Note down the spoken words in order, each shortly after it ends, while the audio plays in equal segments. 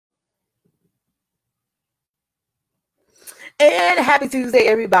And happy Tuesday,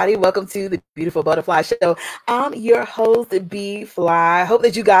 everybody. Welcome to the Beautiful Butterfly Show. I'm your host, B Fly. Hope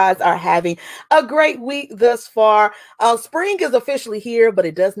that you guys are having a great week thus far. Spring is officially here, but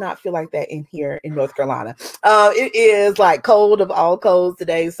it does not feel like that in here in North Carolina. It is like cold of all colds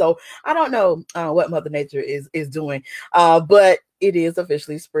today. So I don't know what Mother Nature is doing, but it is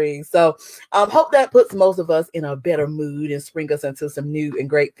officially spring. So hope that puts most of us in a better mood and spring us into some new and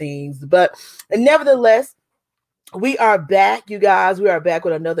great things. But nevertheless, we are back, you guys. We are back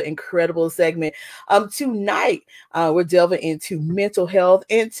with another incredible segment. Tonight, we're delving into mental health.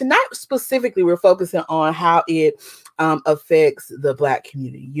 And tonight, specifically, we're focusing on how it affects the Black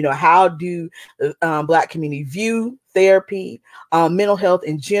community. You know, how do the Black community view therapy, mental health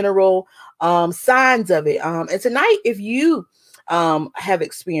in general, signs of it. And tonight, if you have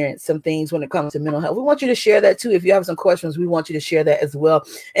experienced some things when it comes to mental health, we want you to share that too. If you have some questions, we want you to share that as well.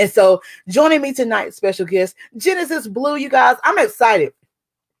 And so joining me tonight, special guest Genesis Blu. You guys, I'm excited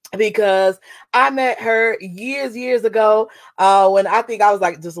because I met her years ago when I think I was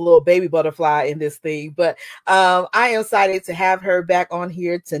like just a little baby butterfly in this thing. But I am excited to have her back on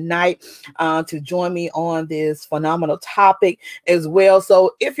here tonight to join me on this phenomenal topic as well.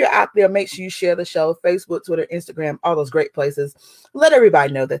 So if you're out there, make sure you share the show, Facebook, Twitter, Instagram, all those great places. Let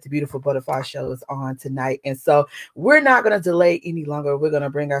everybody know that the Beautiful Butterfly Show is on tonight. And so we're not going to delay any longer. We're going to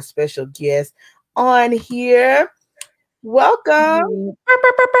bring our special guest on here. Welcome. I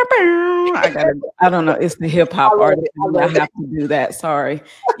don't know. It's the hip hop artist. I have to do that. Sorry.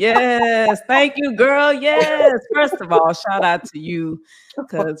 Yes. Thank you, girl. Yes. First of all, shout out to you.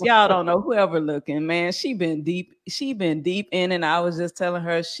 Because y'all don't know, whoever looking, man, she been deep in, and I was just telling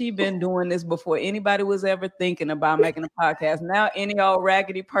her she been doing this before anybody was ever thinking about making a podcast. Now any old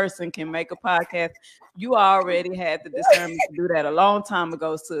raggedy person can make a podcast. You already had the discernment to do that a long time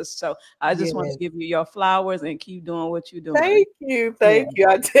ago, sis. So I just want to give you your flowers and keep doing what you're doing. Thank you.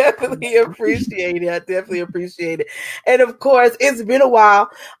 I definitely appreciate it. And of course, it's been a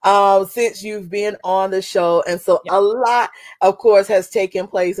while since you've been on the show. And so a lot, of course, has taken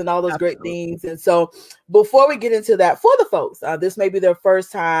place and all those great things. And so before we get into that, for the folks, this may be their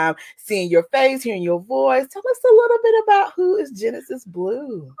first time seeing your face, hearing your voice. Tell us a little bit about who is Genesis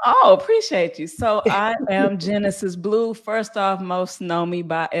Blu. Oh, appreciate you. So I am Genesis Blu. First off, most know me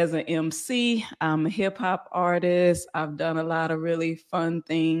as an MC. I'm a hip hop artist. I've done a lot of really fun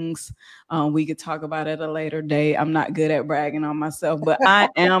things. We could talk about it at a later date. I'm not good at bragging on myself, but I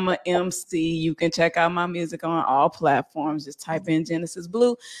am an MC. You can check out my music on all platforms. Just type in Genesis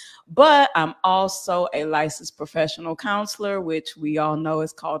Blu. But I'm also a licensed professional counselor, which we all know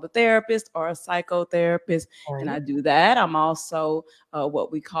is called a therapist or a psychotherapist. And I do that. I'm also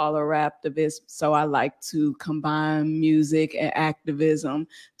what we call a raptivist. So I like to combine music and activism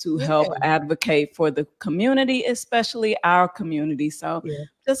to help advocate for the community, especially our community. So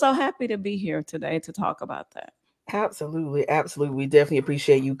just so happy to be here today to talk about that. Absolutely. We definitely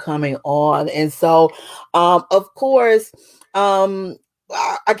appreciate you coming on. And so, of course,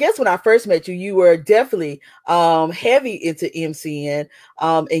 I guess when I first met you, you were definitely heavy into MCing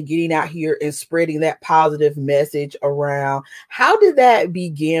and getting out here and spreading that positive message around. How did that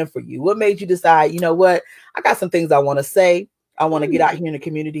begin for you? What made you decide, you know what, I got some things I want to say. I want to get out here in the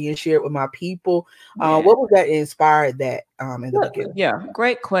community and share it with my people. What was that inspired that in the beginning? Yeah,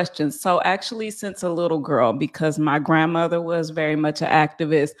 great question. So actually, since a little girl, because my grandmother was very much an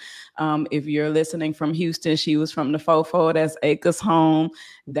activist. If you're listening from Houston, she was from the Fofo. That's Acres Home.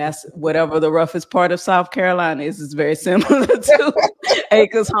 That's whatever the roughest part of South Carolina is. It's very similar to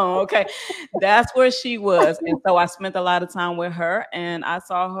Acres Home. Okay, that's where she was. And so I spent a lot of time with her, and I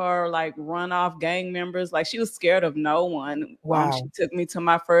saw her like run off gang members. Like she was scared of no one. Wow. She took me to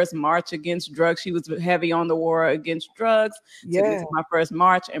my first march against drugs. She was heavy on the war against drugs. Took me to my first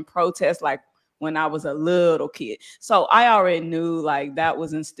march and protest like when I was a little kid. So I already knew like that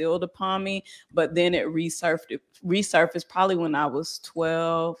was instilled upon me, but then it resurfaced probably when I was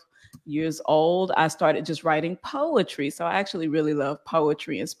 12 years old. I started just writing poetry. So I actually really love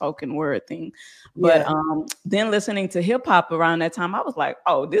poetry and spoken word thing. But then listening to hip hop around that time, I was like,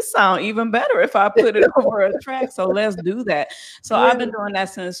 oh, this sounds even better if I put it over a track. So let's do that. So I've been doing that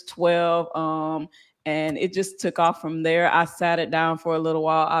since 12. And it just took off from there. I sat it down for a little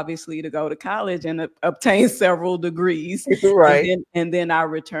while, obviously, to go to college and obtain several degrees. Right. And then I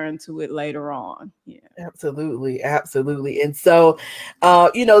returned to it later on. Yeah, absolutely. And so,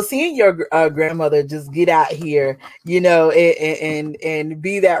 seeing your grandmother just get out here, and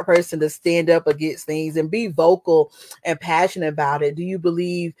be that person to stand up against things and be vocal and passionate about it. Do you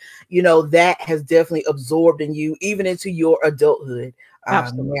believe, that has definitely absorbed in you, even into your adulthood?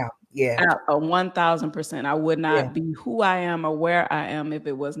 Absolutely. Yeah. 1000%. I would Yeah. not be who I am or where I am if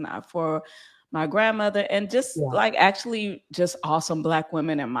it was not for my grandmother and just Yeah. like actually just awesome Black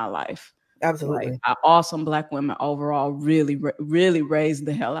women in my life. Absolutely. Like awesome Black women overall really, really raised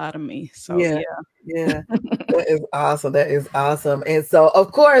the hell out of me. So yeah. That is awesome. That is awesome. And so,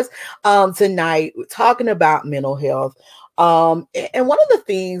 of course, tonight we're talking about mental health. And one of the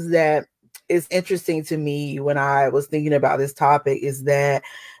things that is interesting to me when I was thinking about this topic is that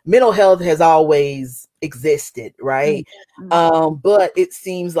mental health has always existed, right? But it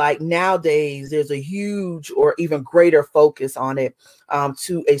seems like nowadays there's a huge or even greater focus on it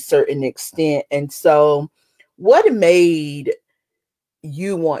to a certain extent. And so, what made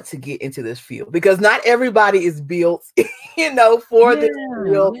you want to get into this field? Because not everybody is built, for this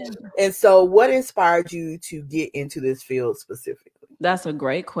field. And so what inspired you to get into this field specifically? That's a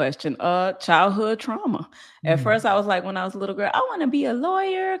great question. Childhood trauma. At first I was like, when I was a little girl, I want to be a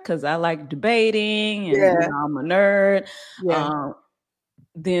lawyer because I like debating and I'm a nerd.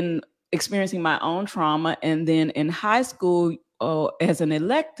 Then experiencing my own trauma. And then in high school, as an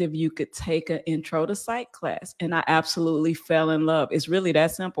elective, you could take an intro to psych class. And I absolutely fell in love. It's really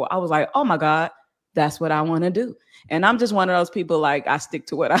that simple. I was like, oh my God, that's what I want to do. And I'm just one of those people, like, I stick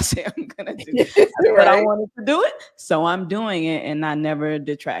to what I say I'm going to do. But I wanted to do it. So I'm doing it. And I never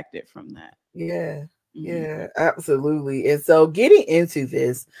detracted from that. Yeah, absolutely. And so getting into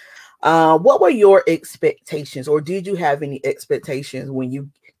this, what were your expectations, or did you have any expectations when you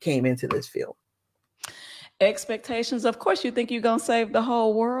came into this field? Expectations, of course, you think you're going to save the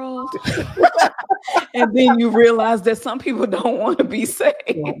whole world. And then you realize that some people don't want to be saved.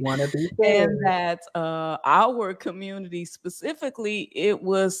 And that our community specifically, it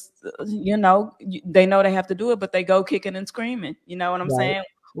was, they know they have to do it, but they go kicking and screaming. You know what I'm saying?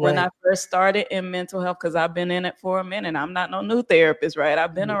 When I first started in mental health, because I've been in it for a minute, I'm not no new therapist, right?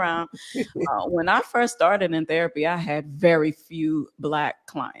 I've been around. When I first started in therapy, I had very few Black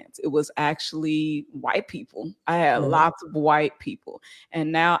clients. It was actually white people. I had lots of white people.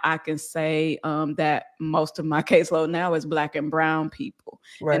 And now I can say that most of my caseload now is Black and brown people.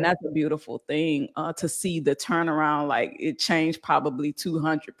 And that's a beautiful thing to see the turnaround. Like it changed probably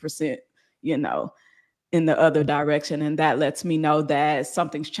 200%, in the other direction. And that lets me know that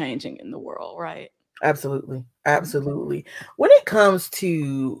something's changing in the world, right? Absolutely. When it comes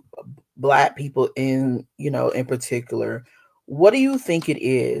to Black people in particular, what do you think it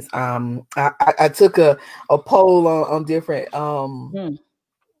is? I took a poll on different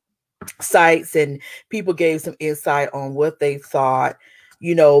sites, and people gave some insight on what they thought,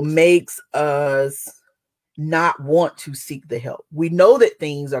 makes us not want to seek the help. We know that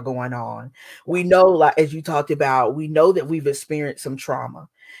things are going on. We know, like as you talked about, we know that we've experienced some trauma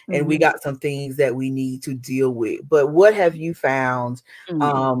and we got some things that we need to deal with. But what have you found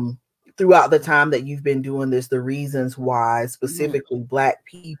throughout the time that you've been doing this, the reasons why specifically Black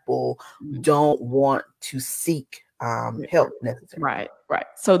people don't want to seek help necessarily? Right.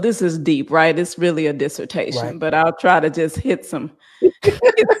 So this is deep, right? It's really a dissertation, but I'll try to just hit some.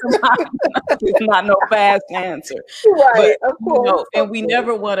 It's not no fast answer, but, of course. And we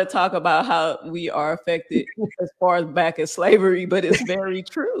never want to talk about how we are affected as far as back as slavery, but it's very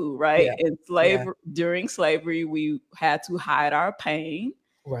true, right? In slavery, during slavery, we had to hide our pain.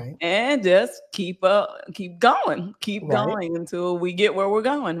 And just keep going until we get where we're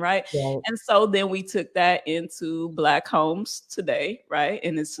going, right? And so then we took that into Black homes today, right?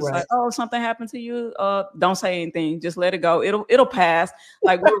 And it's just like, oh, something happened to you, don't say anything, just let it go. It'll pass.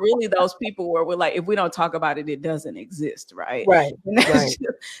 Like we're really those people where we're like, if we don't talk about it, it doesn't exist, right? And that's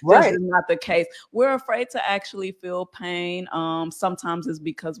just not the case. We're afraid to actually feel pain. Sometimes it's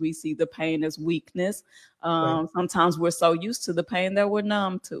because we see the pain as weakness. Sometimes we're so used to the pain that we're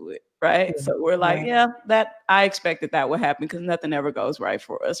numb to it, right? So we're like, that I expected that would happen because nothing ever goes right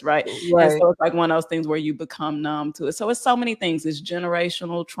for us, right? And so it's like one of those things where you become numb to it. So it's so many things. It's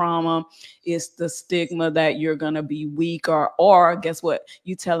generational trauma. It's the stigma that you're gonna be weak, or guess what?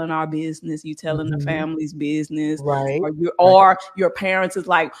 You telling our business, you telling the family's business, or your parents is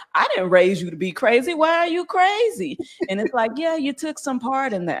like, I didn't raise you to be crazy. Why are you crazy? And it's like, yeah, you took some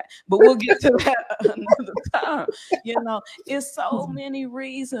part in that, but we'll get to that another time. It's so many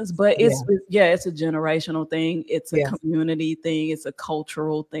reasons, but it's a generational thing. It's a community thing. It's a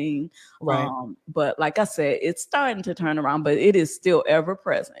cultural thing. But like I said, it's starting to turn around, but it is still ever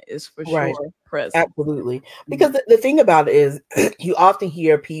present. It's for sure present. Absolutely. Because the thing about it is you often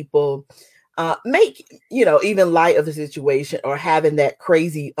hear people make, even light of the situation, or having that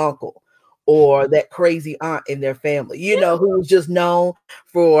crazy uncle or that crazy aunt in their family, you know, who was just known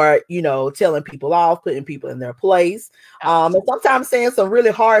for, you know, telling people off, putting people in their place, and sometimes saying some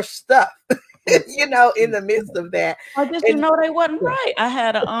really harsh stuff, you know, in the midst of that. Or just, you know, they wasn't right. I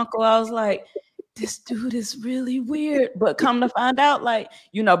had an uncle, I was like, this dude is really weird. But come to find out, like,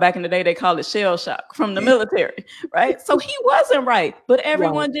 you know, back in the day, they call it shell shock from the military, right? So he wasn't right, but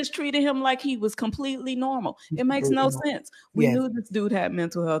everyone just treated him like he was completely normal. It makes no sense. We knew this dude had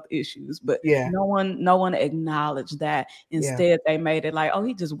mental health issues, but no one acknowledged that. Instead, they made it like, oh,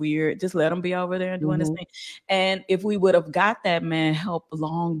 he just weird. Just let him be over there and doing his thing. And if we would have got that man help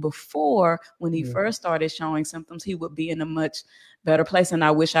long before, when he first started showing symptoms, he would be in a much better place. And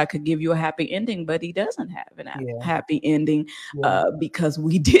I wish I could give you a happy ending, but he doesn't have a happy ending because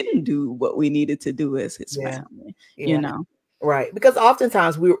we didn't do what we needed to do as his family, you know? Right. Because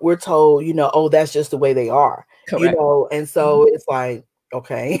oftentimes we're told, you know, oh, that's just the way they are, you know? And so it's like,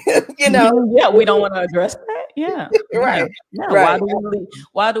 okay, you know, we don't want to address that. Right.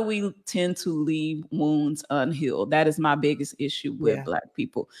 Why do we tend to leave wounds unhealed? That is my biggest issue with Black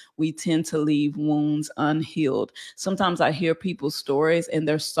people. We tend to leave wounds unhealed. Sometimes I hear people's stories and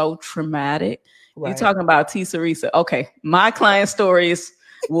they're so traumatic. You're talking about Tisa. Okay, my client stories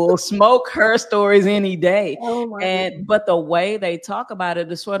will smoke her stories any day. But the way they talk about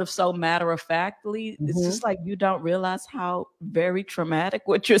it is sort of so matter-of-factly. It's just like, you don't realize how very traumatic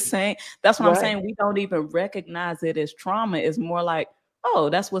what you're saying. That's what I'm saying. We don't even recognize it as trauma. It's more like, oh,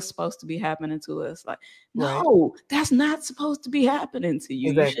 that's what's supposed to be happening to us. Like, no, that's not supposed to be happening to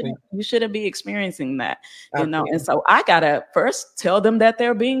you. You shouldn't be experiencing that, you know? And so I gotta first tell them that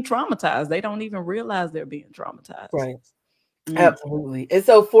they're being traumatized. They don't even realize they're being traumatized. Absolutely. And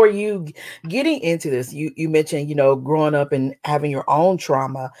so for you getting into this, you mentioned, you know, growing up and having your own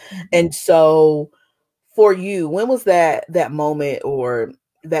trauma. And so for you, when was that moment or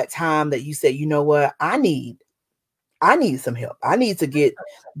that time that you said, you know what, I need some help. I need to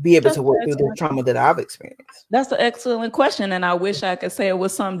be able to work through the trauma that I've experienced. That's an excellent question. And I wish I could say it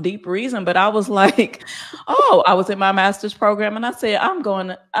was some deep reason, but I was like, oh, I was in my master's program and I said, I'm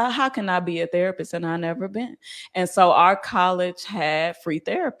going, how can I be a therapist? And I never been. And so our college had free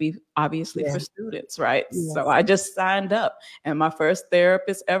therapy, obviously for students, right? So I just signed up, and my first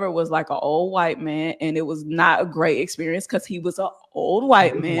therapist ever was like an old white man. And it was not a great experience because he was an old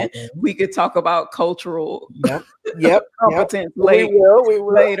white man. We could talk about cultural competence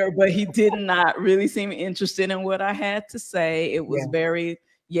later, but he did not really seem interested in what I had to say. It was very,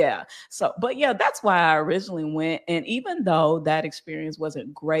 So, but that's why I originally went. And even though that experience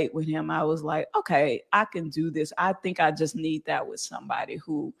wasn't great with him, I was like, okay, I can do this. I think I just need that with somebody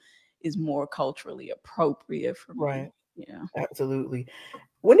who is more culturally appropriate for me. Yeah, absolutely.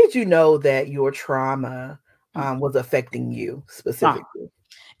 When did you know that your trauma was affecting you specifically?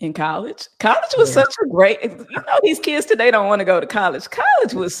 In college. College was such a great, you know, these kids today don't want to go to college.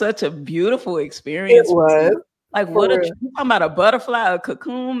 College was such a beautiful experience. It was. Like, what you talking about, a butterfly, a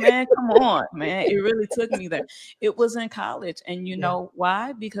cocoon, man? Come on, man. It really took me there. It was in college. And you know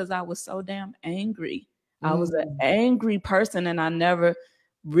why? Because I was so damn angry. I was an angry person, and I never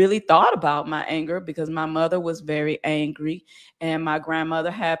really thought about my anger because my mother was very angry and my grandmother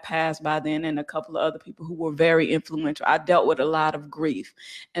had passed by then, and a couple of other people who were very influential. I dealt with a lot of grief.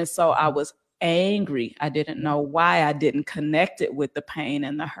 And so I was angry. I didn't know why. I didn't connect it with the pain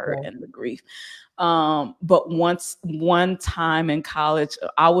and the hurt and the grief. But one time in college,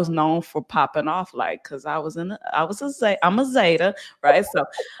 I was known for popping off, like, cause I'm a Zeta, right? So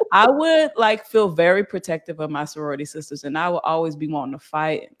I would like feel very protective of my sorority sisters, and I would always be wanting to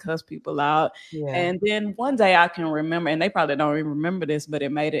fight and cuss people out. And then one day I can remember, and they probably don't even remember this, but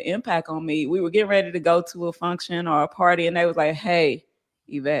it made an impact on me. We were getting ready to go to a function or a party, and they was like, "Hey,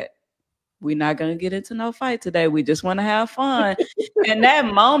 Yvette, we're not going to get into no fight today. We just want to have fun." And that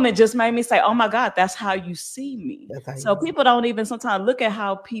moment just made me say, oh my God, that's how you see me. So people don't even sometimes look at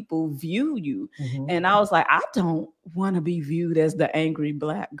how people view you. And I was like, I don't want to be viewed as the angry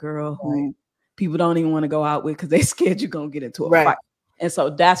Black girl who people don't even want to go out with because they're scared you're going to get into a fight. And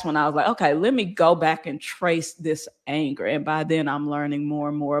so that's when I was like, okay, let me go back and trace this anger. And by then I'm learning more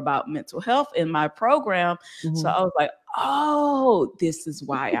and more about mental health in my program. So I was like, oh, this is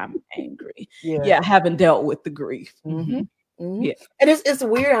why I'm angry. I haven't dealt with the grief. And it's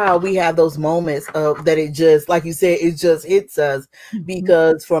weird how we have those moments of that. It just, like you said, it just hits us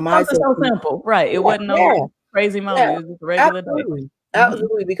because for myself, it's so simple, right? It wasn't no crazy moment. It was just a regular day.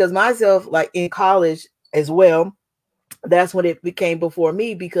 Absolutely. Because myself, like in college as well, that's when it became before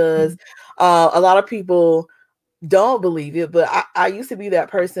me because a lot of people don't believe it, but I used to be that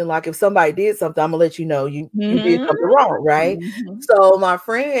person. Like if somebody did something, I'm gonna let you know you did something wrong, right? So my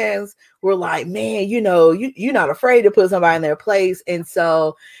friends were like, man, you're not afraid to put somebody in their place. And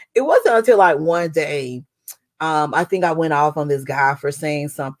so it wasn't until like one day, I think I went off on this guy for saying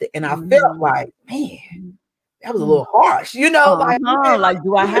something, and I felt like, man, that was a little harsh, like,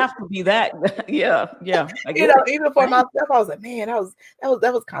 do I have to be that? Yeah. I get it. Even for myself, I was like, man, that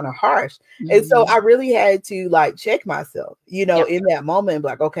was kind of harsh. And so I really had to like check myself, in that moment,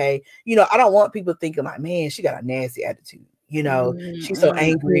 like, okay, I don't want people thinking like, man, she got a nasty attitude. She's so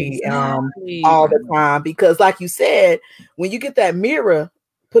angry all the time, because like you said, when you get that mirror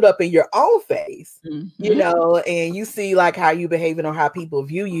put up in your own face, and you see like how you behaving or how people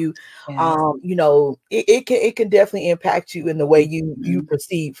view you, it can definitely impact you in the way you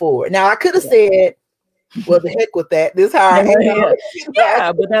proceed forward. Now I could have said, well, the heck with that. This is how I am.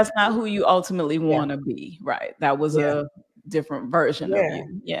 Yeah, but that's not who you ultimately want to be, right? That was a different version of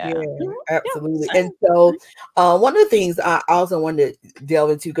you. Yeah, absolutely. And so one of the things I also wanted to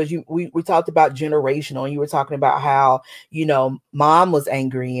delve into, because we talked about generational, and you were talking about how mom was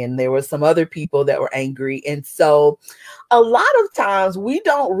angry and there were some other people that were angry, and so a lot of times we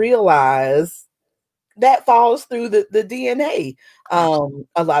don't realize that falls through the DNA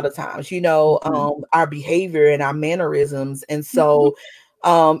a lot of times, our behavior and our mannerisms. And so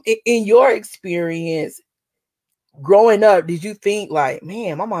in your experience growing up, did you think like,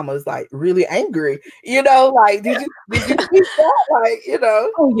 man, my mama was like really angry? Like did you think that? Like,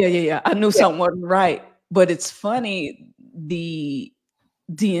 Oh yeah. I knew something wasn't right. But it's funny, the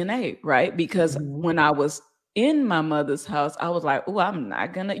DNA, right? Because when I was in my mother's house, I was like, oh, I'm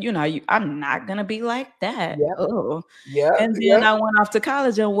not gonna, I'm not gonna be like that. Oh, yeah. And then I went off to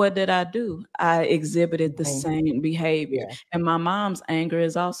college, and what did I do? I exhibited the same behavior. And my mom's anger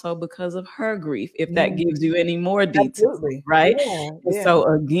is also because of her grief, if that gives you any more details, right? So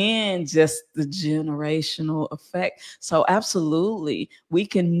again, just the generational effect. So absolutely, we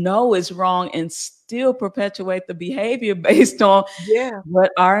can know it's wrong and still perpetuate the behavior based on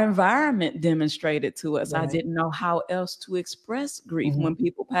what our environment demonstrated to us. I didn't know how else to express grief. When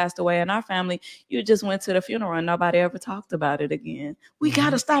people passed away in our family, you just went to the funeral and nobody ever talked about it again. We got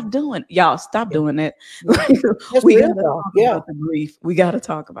to stop doing it. Y'all stop doing that. We got to talk about the grief. We got to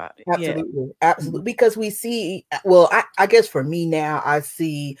talk about it. Absolutely. Because we see, well, I guess for me now, I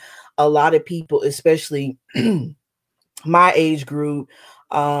see a lot of people, especially my age group,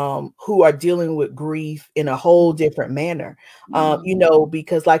 who are dealing with grief in a whole different manner.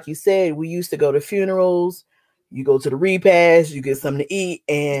 Because like you said, we used to go to funerals, you go to the repast, you get something to eat,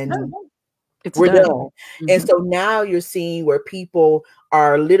 and we're done. And so now you're seeing where people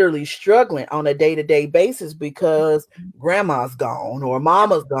are literally struggling on a day-to-day basis because grandma's gone or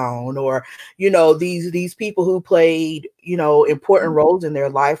mama's gone, or these people who played important roles in their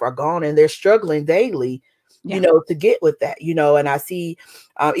life are gone, and they're struggling daily to get with that, and I see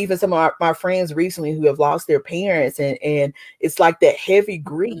even some of my friends recently who have lost their parents, and it's like that heavy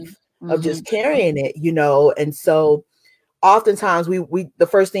grief of just carrying it, and so oftentimes we the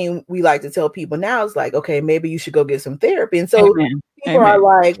first thing we like to tell people now is like, okay, maybe you should go get some therapy. And so people are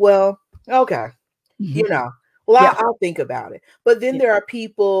like, well, okay, I'll think about it. But then there are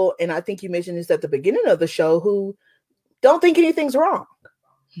people, and I think you mentioned this at the beginning of the show, who don't think anything's wrong.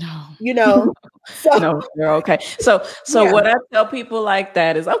 No, no, they're okay. So what I tell people like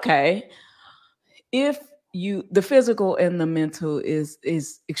that is, okay, if the physical and the mental is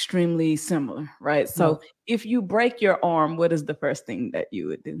extremely similar, right? So if you break your arm, what is the first thing that you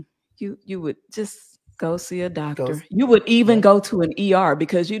would do? You would just go see a doctor. You would even go to an ER,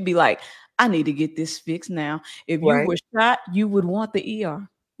 because you'd be like, I need to get this fixed now. If you were shot, you would want the ER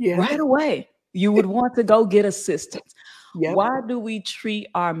right away. You would want to go get assistance. Why do we treat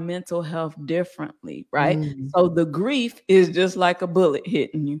our mental health differently, right? So the grief is just like a bullet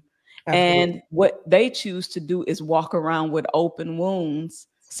hitting you. And what they choose to do is walk around with open wounds,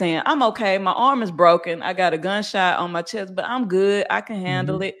 saying, I'm okay, my arm is broken, I got a gunshot on my chest, but I'm good, I can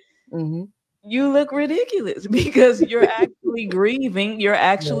handle it. You look ridiculous, because you're actually grieving, you're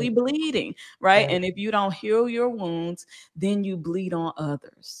actually bleeding, right? And if you don't heal your wounds, then you bleed on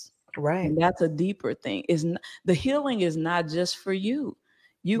others. And that's a deeper thing. The healing is not just for you.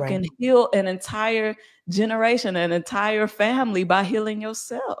 You can heal an entire generation, an entire family, by healing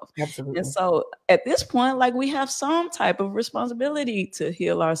yourself. And so at this point, like, we have some type of responsibility to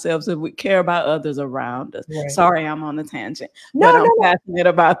heal ourselves if we care about others around us. Sorry, I'm on a tangent, but I'm passionate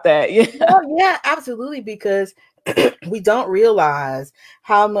about that. Absolutely. Because we don't realize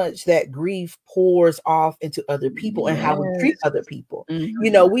how much that grief pours off into other people and how we treat other people.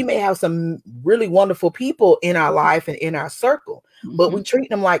 You know, we may have some really wonderful people in our life and in our circle, but we treat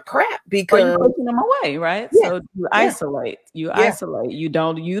them like crap because you're pushing them away, right? Yeah, so you isolate, you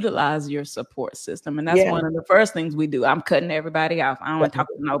don't utilize your support system. And that's one of the first things we do. I'm cutting everybody off. I don't want to talk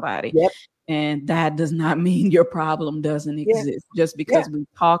to nobody. And that does not mean your problem doesn't exist. Just because we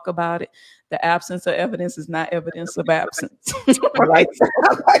talk about it, the absence of evidence is not evidence of absence. Right?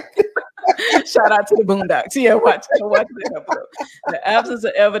 Shout out to the Boondocks. Yeah, watch the episode. The absence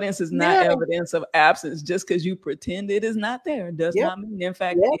of evidence is not evidence of absence. Just because you pretend it is not there does not mean, in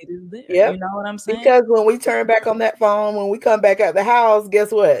fact, it is there. You know what I'm saying? Because when we turn back on that phone, when we come back out the house,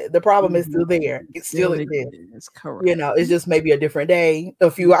 guess what? The problem is still there. It still exists. It's correct. You know, it's just maybe a different day, a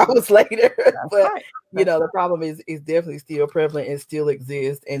few hours later. But you know, the problem is definitely still prevalent and still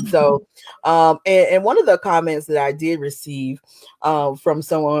exists. And so, and one of the comments that I did receive from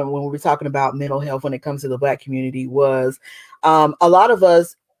someone when we were talking about mental health when it comes to the Black community was a lot of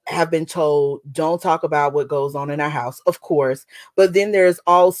us have been told, don't talk about what goes on in our house, of course, but then there's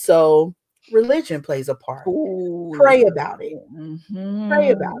also religion plays a part. Pray about it.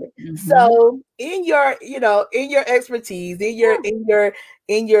 Pray about it. So in your, you know, in your expertise,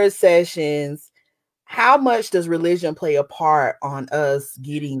 in your sessions, how much does religion play a part on us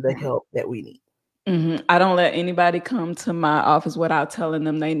getting the help that we need? I don't let anybody come to my office without telling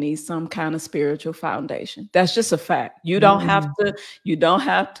them they need some kind of spiritual foundation. That's just a fact. You don't have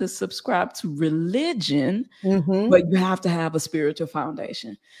to subscribe to religion, but you have to have a spiritual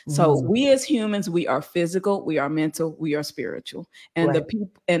foundation. So we as humans, we are physical, we are mental, we are spiritual. And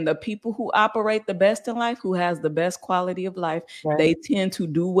the people who operate the best in life, who has the best quality of life, they tend to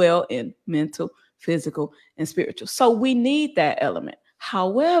do well in mental, physical, and spiritual. So we need that element.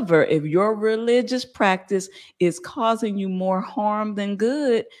 However, if your religious practice is causing you more harm than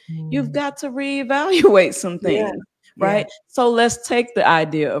good, you've got to reevaluate some things, right? So let's take the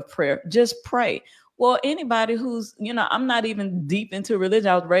idea of prayer. Just pray. Well, anybody who's, you know, I'm not even deep into religion.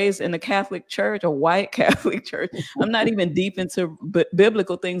 I was raised in a Catholic church, a white Catholic church. I'm not even deep into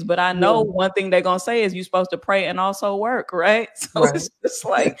biblical things, but I know one thing they're going to say is you're supposed to pray and also work, right? So it's just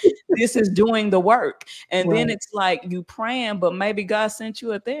like, this is doing the work. And then it's like you praying, but maybe God sent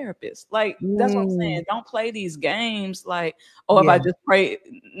you a therapist. Like, that's what I'm saying. Don't play these games like, oh, if I just pray,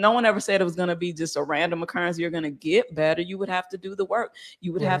 no one ever said it was going to be just a random occurrence. You're going to get better. You would have to do the work.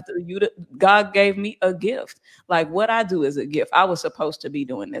 You would have to, God gave me a gift. Like what I do is a gift. I was supposed to be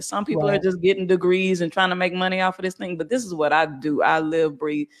doing this. Some people are just getting degrees and trying to make money off of this thing, but this is what I do. I live,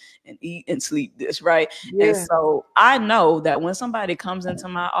 breathe, and eat and sleep this, right? And so I know that when somebody comes into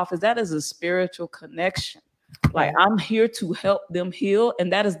my office, that is a spiritual connection. Like I'm here to help them heal.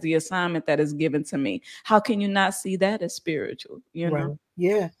 And that is the assignment that is given to me. How can you not see that as spiritual? You know?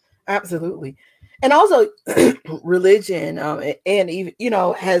 Yeah, absolutely. And also religion and even, you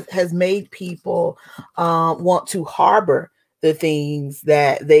know, has made people want to harbor the things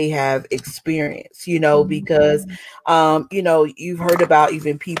that they have experienced, you know, because, you know, you've heard about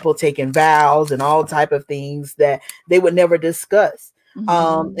even people taking vows and all type of things that they would never discuss.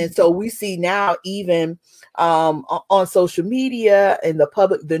 And so we see now even on social media and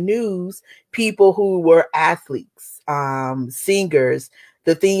the news, people who were athletes, singers,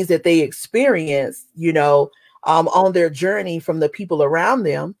 the things that they experienced, you know, on their journey from the people around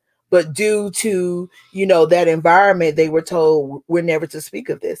them. But due to, you know, that environment, they were told we're never to speak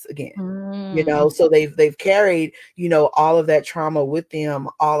of this again, you know, so they've carried, you know, all of that trauma with them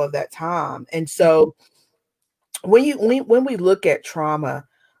all of that time. And so when we look at trauma,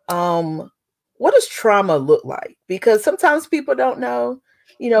 what does trauma look like? Because sometimes people don't know,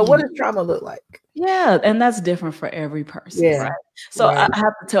 you know, what does trauma look like? Yeah, and that's different for every person, right? So I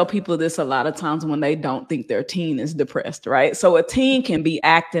have to tell people this a lot of times when they don't think their teen is depressed, right? So a teen can be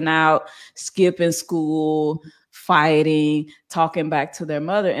acting out, skipping school, fighting, talking back to their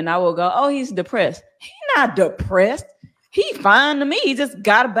mother, and I will go, oh, he's depressed. He's not depressed. He fine to me. He just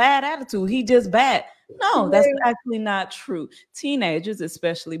got a bad attitude. He just bad. No, that's actually not true. Teenagers,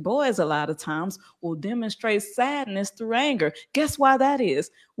 especially boys, a lot of times will demonstrate sadness through anger. Guess why that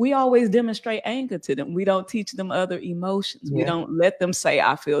is? We always demonstrate anger to them. We don't teach them other emotions. We don't let them say,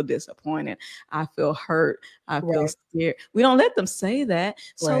 I feel disappointed. I feel hurt. I feel scared. We don't let them say that.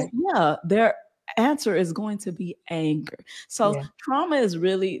 So yeah, their answer is going to be anger. So trauma is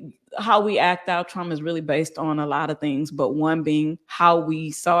really how we act out. Trauma is really based on a lot of things, but one being how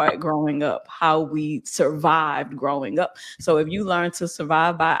we saw it growing up, how we survived growing up. So if you learn to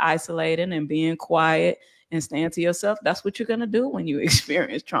survive by isolating and being quiet, and stand to yourself, that's what you're going to do when you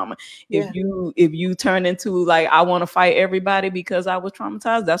experience trauma. Yeah. If you turn into like, I want to fight everybody because I was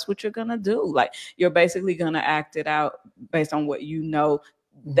traumatized, that's what you're going to do. Like, you're basically going to act it out based on what you know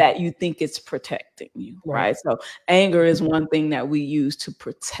that you think it's protecting you, right? So anger is one thing that we use to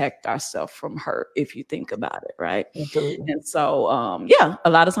protect ourselves from hurt, if you think about it, right? Absolutely. And so, yeah,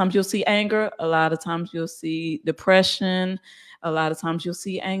 a lot of times you'll see anger, a lot of times you'll see depression, a lot of times you'll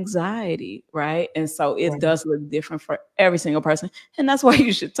see anxiety, right? And so it does look different for every single person. And that's why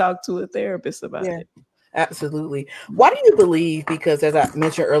you should talk to a therapist about it. Absolutely. Why do you believe, because as I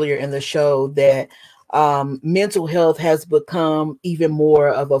mentioned earlier in the show, that mental health has become even more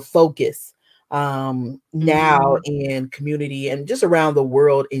of a focus now in community and just around the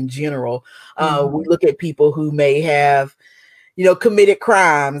world in general? We look at people who may have, committed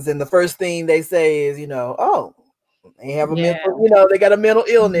crimes, and the first thing they say is, oh, they have a mental, they got a mental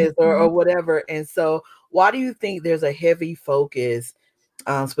illness or whatever. And so why do you think there's a heavy focus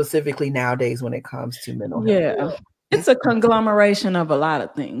specifically nowadays when it comes to mental health? It's a conglomeration of a lot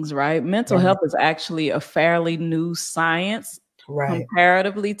of things, right? Mental health is actually a fairly new science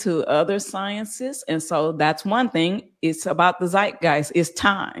comparatively to other sciences. And so that's one thing. It's about the zeitgeist. It's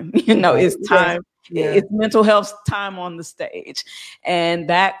time, it's time. It's mental health's time on the stage. And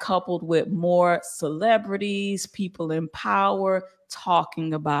that coupled with more celebrities, people in power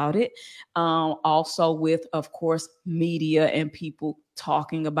talking about it. Also with, of course, media and people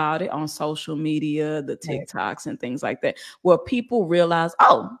talking about it on social media, the TikToks and things like that, where people realize,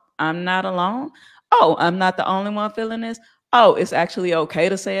 oh, I'm not alone. Oh, I'm not the only one feeling this. Oh, it's actually okay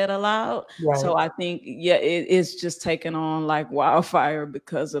to say it aloud. So I think, it's just taken on like wildfire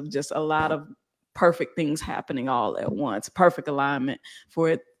because of just a lot of perfect things happening all at once. Perfect alignment for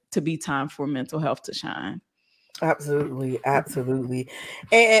it to be time for mental health to shine. Absolutely.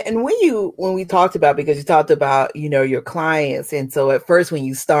 And when we talked about, because you talked about, your clients. And so at first, when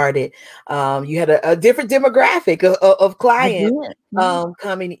you started, you had a different demographic of clients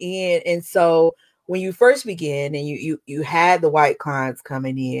coming in. And so when you first began and you had the white clients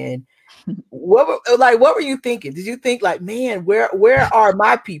coming in, what were you thinking? Did you think like, man, where are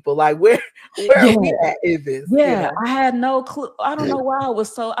my people? Like, where are we at in this? I had no clue. I don't know why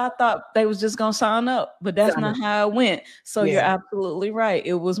I thought they was just gonna sign up, but that's not how it went. So you're absolutely right.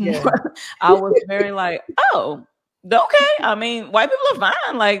 It was more, I was very like, oh, okay. I mean, white people are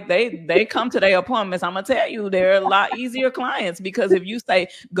fine. Like they come to their appointments. I'm gonna tell you, they're a lot easier clients, because if you say,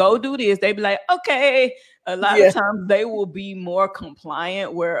 go do this, they be like, okay. A lot of times they will be more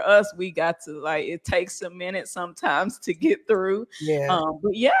compliant, where us, we got to like, it takes a minute sometimes to get through.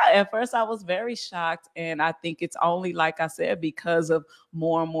 But at first I was very shocked. And I think it's only, like I said, because of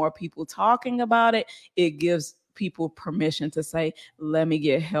more and more people talking about it, it gives people permission to say, let me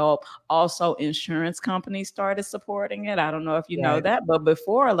get help. Also, insurance companies started supporting it. I don't know if you know that, but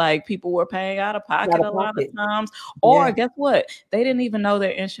before, like, people were paying out of pocket a lot of times, or guess what? They didn't even know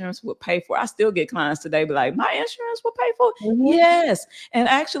their insurance would pay for it. I still get clients today be like, my insurance will pay for it. Yes. And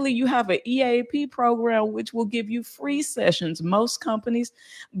actually you have an EAP program, which will give you free sessions. Most companies,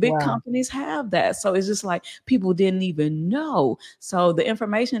 big companies have that. So it's just like, people didn't even know. So the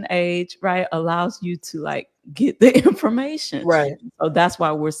information age, right, allows you to like get the information. So that's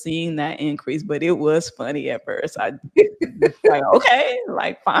why we're seeing that increase. But it was funny at first. I like, okay,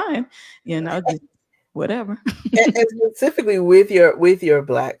 like fine, just whatever. and specifically with your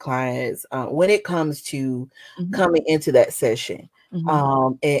Black clients, when it comes to coming into that session,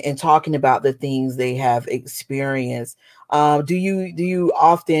 and talking about the things they have experienced, do you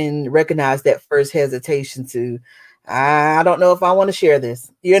often recognize that first hesitation to, I don't know if I want to share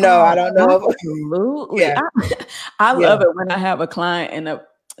this. I don't know. Absolutely. I love it when I have a client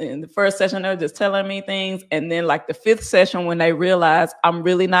in the first session, they're just telling me things. And then like the fifth session, when they realize I'm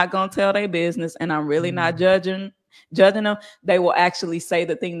really not going to tell their business and I'm really not judging them, they will actually say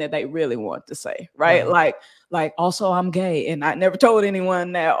the thing that they really want to say. Right. Like also I'm gay and I never told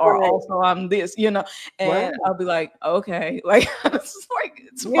anyone that, or also I'm this, and I'll be like, okay, like, it's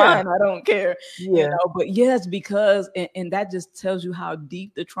fine. I don't care, but yes, because, and that just tells you how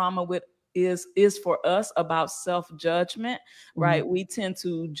deep the trauma is for us about self-judgment, right? We tend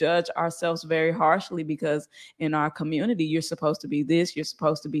to judge ourselves very harshly because in our community, you're supposed to be this, you're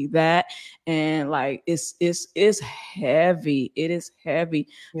supposed to be that. And like, it's heavy. It is heavy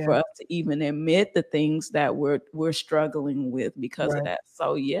for us to even admit the things that we're struggling with because of that.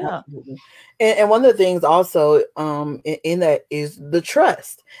 So And one of the things also in that is the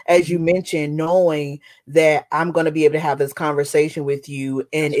trust, as you mentioned, knowing that I'm going to be able to have this conversation with you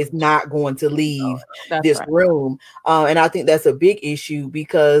and it's not going going to leave That's this right. room. And I think that's a big issue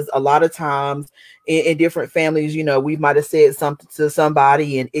because a lot of times in different families, you know, we might have said something to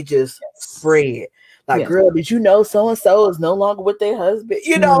somebody and it just spread. Like, Yes. girl, did you know so-and-so is no longer with their husband?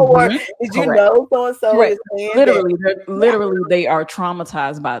 You know, or did you Correct. know so-and-so Correct. is saying Literally, that? literally, they are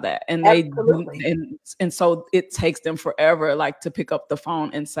traumatized by that, and they do, Absolutely. and so it takes them forever, like, to pick up the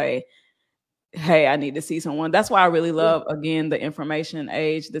phone and say, "Hey, I need to see someone." That's why I really love, again, the information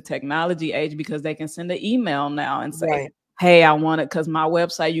age, the technology age, because they can send an email now and say, Right. "Hey, I want it," because my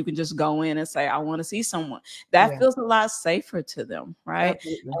website, you can just go in and say, "I want to see someone." That Yeah. feels a lot safer to them, right?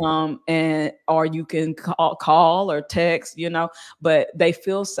 Absolutely. And or you can call or text, you know, but they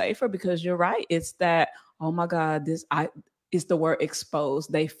feel safer because you're right. It's that, oh my God, it's the word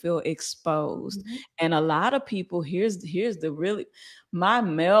exposed. They feel exposed. And a lot of people, here's the really, my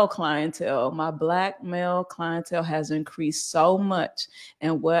male clientele, my Black male clientele has increased so much.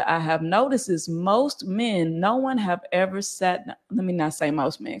 And what I have noticed is most men, no one have ever sat, let me not say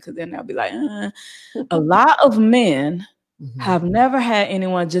most men, because then they'll be like, a lot of men have never had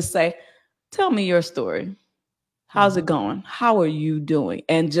anyone just say, "Tell me your story. How's it going? How are you doing?"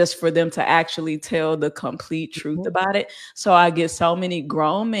 And just for them to actually tell the complete truth about it. So I get so many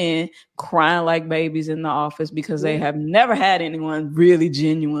grown men crying like babies in the office because they have never had anyone really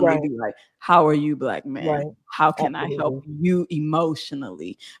genuinely be like, "How are you, Black man? How can I help you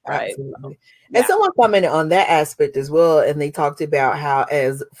emotionally?" Right? So, Absolutely. And yeah. someone commented on that aspect as well. And they talked about how,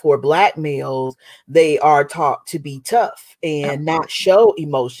 as for Black males, they are taught to be tough and not show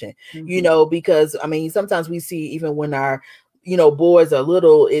emotion, you know, because I mean, sometimes we see even when our, you know, boys are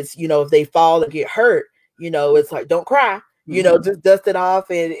little, it's, you know, if they fall and get hurt, you know, it's like, don't cry, you know, just dust it off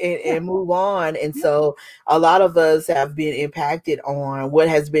and move on. And so a lot of us have been impacted on what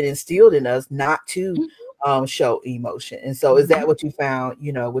has been instilled in us not to show emotion. And so is that what you found,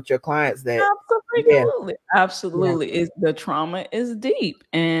 you know, with your clients that Absolutely. The trauma is deep.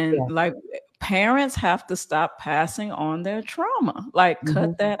 And like, parents have to stop passing on their trauma. Like,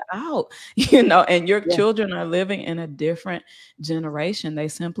 cut that out, you know, and your children are living in a different generation. They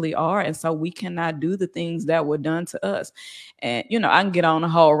simply are. And so we cannot do the things that were done to us. And, you know, I can get on a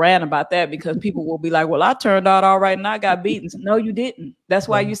whole rant about that because people will be like, "Well, I turned out all right and I got beaten." No, you didn't. That's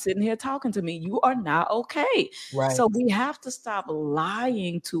why you're sitting here talking to me. You are not okay. So we have to stop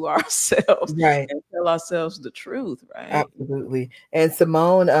lying to ourselves and tell ourselves the truth, right? Absolutely. And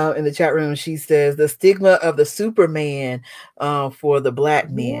Simone in the chat room, she says the stigma of the Superman for the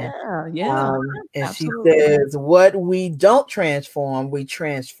Black men. And she says, what we don't transform, we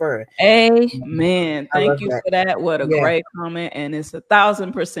transfer. Amen. I love Thank you that. for that. What a great comment. And it's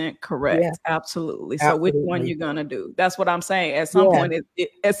 1,000% correct. Absolutely. So which one you gonna do? That's what I'm saying. At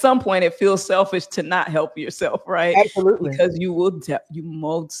some point, it feels selfish to not help yourself, right? Absolutely. Because you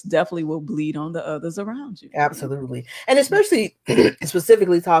most definitely will bleed on the others around you. Absolutely. And especially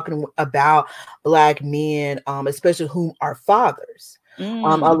specifically talking about Black men, especially whom are fathers. A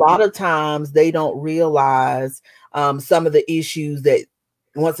lot of times they don't realize some of the issues that,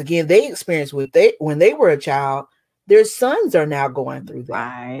 once again, they experienced when they were a child. Their sons are now going through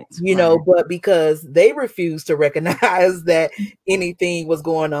that, you know, but because they refuse to recognize that anything was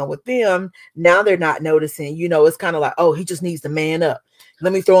going on with them, now they're not noticing, you know, it's kind of like, oh, he just needs to man up.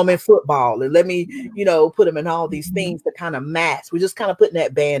 Let me throw him in football and let me, you know, put him in all these things to kind of mask. We're just kind of putting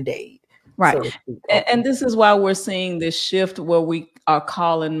that Band-Aid. Right. And this is why we're seeing this shift where we are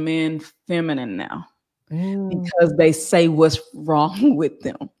calling men feminine now. Because they say what's wrong with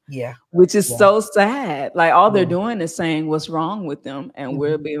them. Which is so sad. Like, all they're doing is saying what's wrong with them. And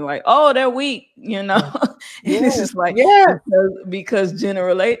we're being like, oh, they're weak, you know? And it's just like, because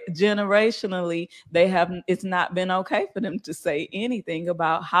generationally, it's not been okay for them to say anything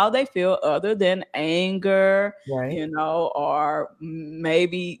about how they feel other than anger, you know, or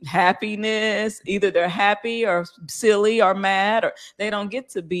maybe happiness. Either they're happy or silly or mad, or they don't get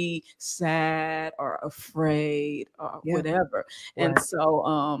to be sad or afraid or whatever. And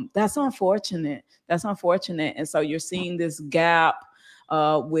so that's unfortunate. And so you're seeing this gap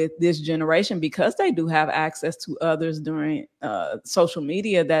with this generation because they do have access to others during social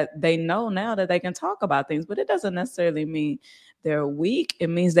media, that they know now that they can talk about things, but it doesn't necessarily mean they're weak.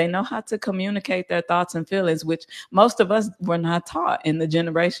 It means they know how to communicate their thoughts and feelings, which most of us were not taught, and the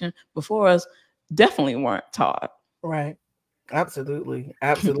generation before us definitely weren't taught. Right. Absolutely.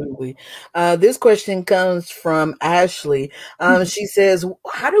 Absolutely. This question comes from Ashley. She says,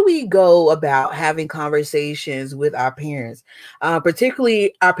 how do we go about having conversations with our parents,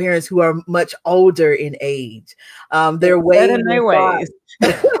 particularly our parents who are much older in age? Their ways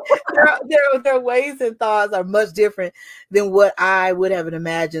their ways and thoughts are much different than what I would have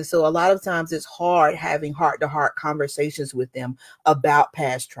imagined. So a lot of times it's hard having heart-to-heart conversations with them about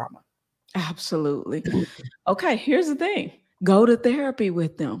past trauma. Absolutely. Okay, here's the thing. Go to therapy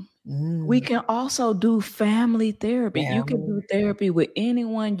with them. We can also do family therapy. You can do therapy with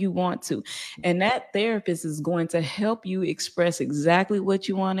anyone you want to. And that therapist is going to help you express exactly what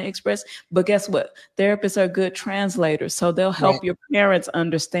you want to express. But guess what? Therapists are good translators. So they'll help your parents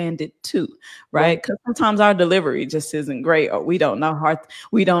understand it too, right? Because sometimes our delivery just isn't great, or we don't know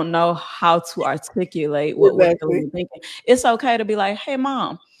how to articulate what we're feeling and thinking. It's okay to be like, hey,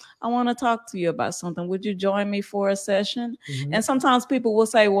 mom, I want to talk to you about something. Would you join me for a session? And sometimes people will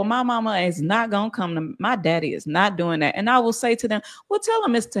say, well, my mama is not going to come to, my daddy is not doing that. And I will say to them, well, tell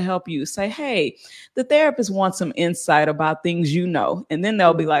them it's to help you. Say, hey, the therapist wants some insight about things you know. And then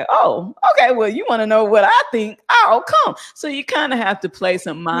they'll be like, oh, okay, well, you want to know what I think? I'll come. So you kind of have to play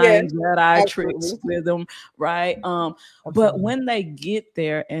some mind Jedi tricks with them, right? But when they get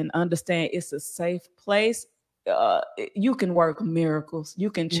there and understand it's a safe place, you can work miracles.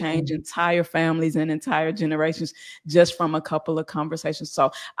 You can change entire families and entire generations just from a couple of conversations.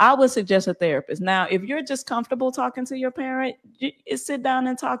 So I would suggest a therapist. Now, if you're just comfortable talking to your parent, sit down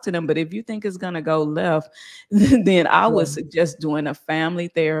and talk to them. But if you think it's going to go left, then I would suggest doing a family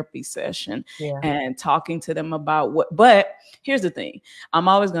therapy session and talking to them about what. But here's the thing. I'm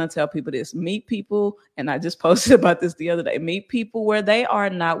always going to tell people this. Meet people, and I just posted about this the other day. Meet people where they are,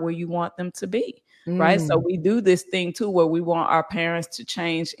 not where you want them to be. Right. So we do this thing too, where we want our parents to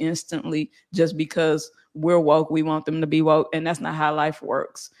change instantly just because we're woke. We want them to be woke. And that's not how life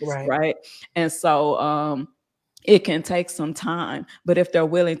works. Right. And so it can take some time, but if they're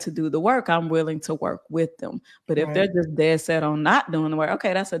willing to do the work, I'm willing to work with them. But if they're just dead set on not doing the work,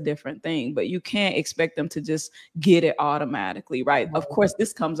 okay, that's a different thing. But you can't expect them to just get it automatically, right? Of course,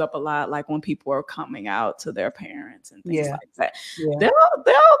 this comes up a lot, like when people are coming out to their parents and things like that.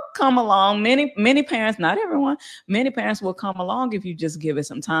 They'll come along. Many parents, not everyone, many parents will come along if you just give it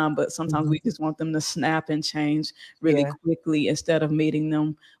some time. But sometimes we just want them to snap and change really quickly instead of meeting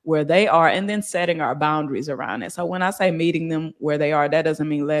them where they are and then setting our boundaries around it. So when I say meeting them where they are, that doesn't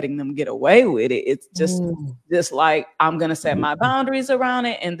mean letting them get away with it. It's just like, I'm going to set my boundaries around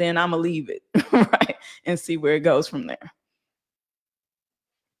it and then I'm going to leave it, right? And see where it goes from there.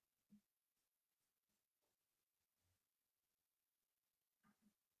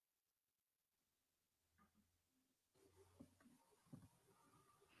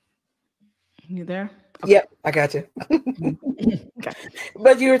 You there? Okay. Yep, I got you. Okay.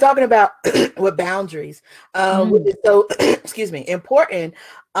 But you were talking about with boundaries, which is so excuse me, important.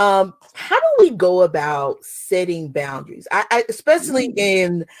 How do we go about setting boundaries? I especially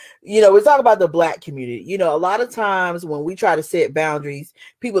in, we're talking about the Black community. A lot of times when we try to set boundaries,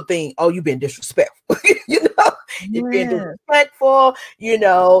 people think, oh, you've been disrespectful. You've been disrespectful.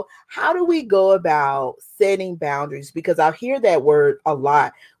 How do we go about setting boundaries? Because I hear that word a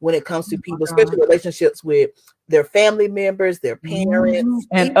lot when it comes to people, especially relationships with their family members, their parents,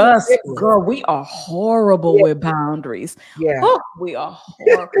 and us. Girl, we are horrible with boundaries. We are horrible. We are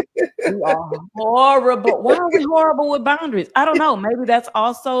horrible. Why are we horrible with boundaries? I don't know. Maybe that's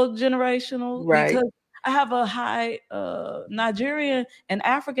also generational, because I have a high Nigerian and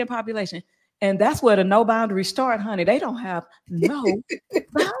African population. And that's where the no boundaries start, honey. They don't have no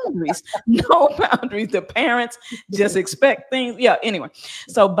boundaries. No boundaries. The parents just expect things. Yeah, anyway.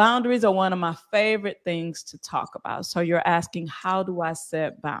 So boundaries are one of my favorite things to talk about. So you're asking, how do I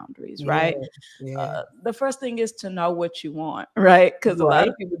set boundaries, right? The first thing is to know what you want, right? Because a lot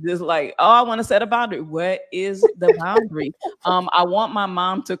of people just like, oh, I want to set a boundary. What is the boundary? I want my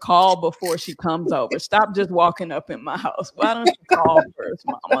mom to call before she comes over. Stop just walking up in my house. Why don't you call first,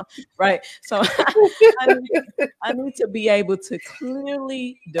 mama? Right? So I need to be able to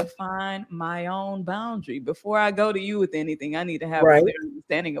clearly define my own boundary. Before I go to you with anything, I need to have a clear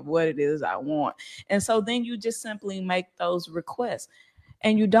understanding of what it is I want. And so then you just simply make those requests.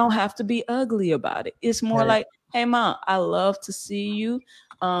 And you don't have to be ugly about it. It's more like, hey, mom, I love to see you.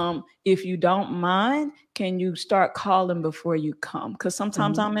 If you don't mind, can you start calling before you come? Because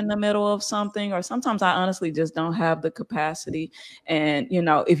sometimes I'm in the middle of something, or sometimes I honestly just don't have the capacity. And,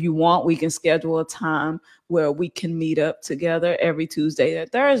 if you want, we can schedule a time where we can meet up together every Tuesday or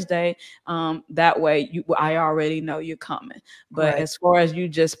Thursday. That way I already know you're coming. But as far as you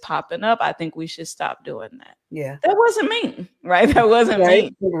just popping up, I think we should stop doing that. Yeah. That wasn't mean, right? That wasn't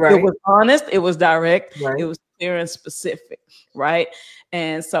mean. It was honest. It was direct. It was clear and specific, right?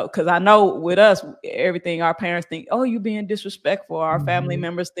 And so, because I know with us, everything our parents think, oh, you being disrespectful. Our family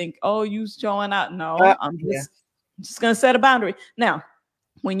members think, oh, you showing out. No, I'm just going to set a boundary. Now,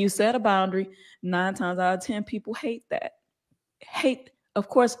 when you set a boundary, 9 times out of 10 people hate that. Of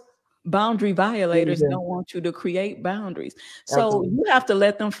course, boundary violators don't want you to create boundaries. So Absolutely. you have to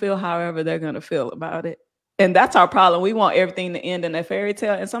let them feel however they're going to feel about it. And that's our problem. We want everything to end in a fairy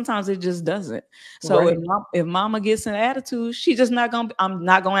tale, and sometimes it just doesn't. So if mama gets an attitude, she just not gonna. I'm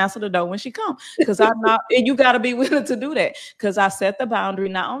not gonna answer the door when she comes, because I'm not. And you got to be willing to do that, because I set the boundary.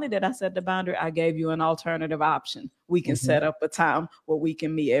 Not only did I set the boundary, I gave you an alternative option. We can set up a time where we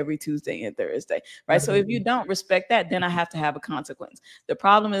can meet every Tuesday and Thursday, right? So if you don't respect that, then I have to have a consequence. The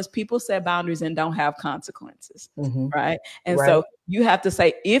problem is people set boundaries and don't have consequences, right? And so you have to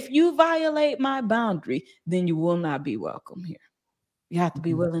say, if you violate my boundary, then you will not be welcome here. You have to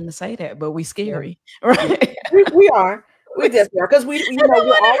be willing to say that, but we scary, right? We are. We just are, because we, you know,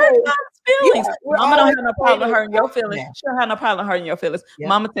 we're always feelings. Mama don't have no problem hurting your feelings. She don't have no problem hurting your feelings.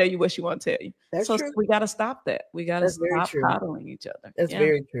 Mama tell you what she want to tell you. That's so true. We got to stop that. We got to stop coddling each other. That's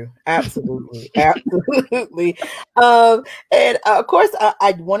very true. Absolutely. Absolutely. And of course,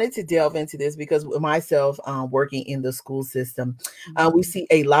 I wanted to delve into this because myself, working in the school system, we see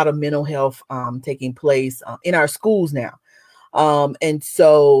a lot of mental health taking place in our schools now. And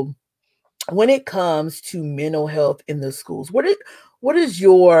so when it comes to mental health in the schools, what is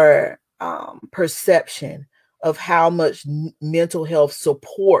your perception of how much mental health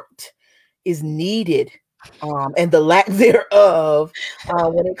support is needed, and the lack thereof,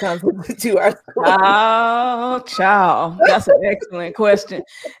 when it comes to our schools? Oh, child, that's an excellent question.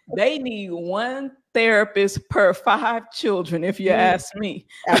 They need one therapist per 5 children, if you ask me.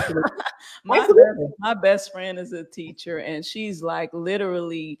 Absolutely. My best friend is a teacher, and she's like,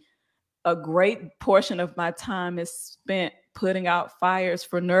 literally, a great portion of my time is spent putting out fires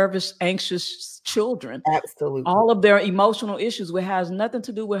for nervous, anxious children. Absolutely. All of their emotional issues, which has nothing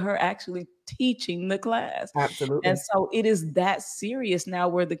to do with her actually teaching the class. Absolutely. And so it is that serious now,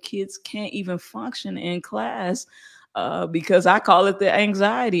 where the kids can't even function in class, because I call it the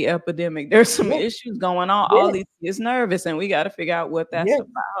anxiety epidemic. There's some issues going on. All these kids nervous, and we got to figure out what that's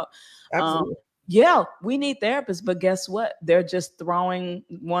about. Absolutely. Yeah, we need therapists, but guess what? They're just throwing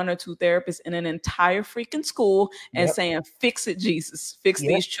 1 or 2 therapists in an entire freaking school and saying, fix it, Jesus, fix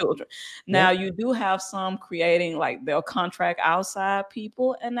these children. Now, you do have some creating, like, they'll contract outside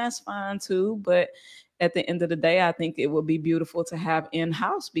people, and that's fine too. But at the end of the day, I think it would be beautiful to have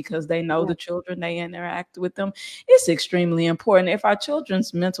in-house, because they know the children, they interact with them. It's extremely important. If our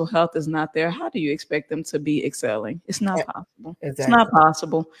children's mental health is not there, how do you expect them to be excelling? It's not possible. Exactly. It's not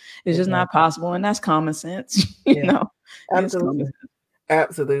possible. It's just not possible. And that's common sense, you know? Absolutely.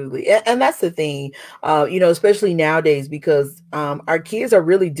 Absolutely. And that's the thing, you know, especially nowadays, because our kids are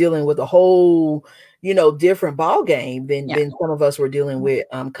really dealing with a whole, you know, different ball game than some of us were dealing with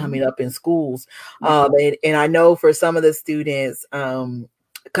coming up in schools. And I know for some of the students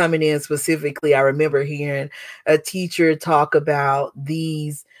coming in specifically, I remember hearing a teacher talk about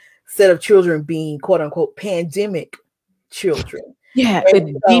these set of children being, quote unquote, pandemic children. Yeah, and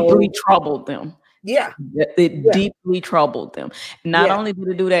it deeply troubled them. It deeply troubled them. Not only did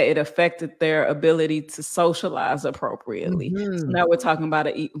it do that, it affected their ability to socialize appropriately. So now we're talking about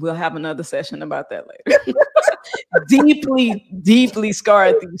it. We'll have another session about that later. deeply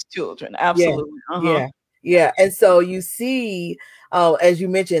scarred these children. Absolutely. Yeah. And so you see, as you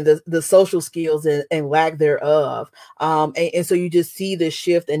mentioned, the social skills and lack thereof. And so you just see this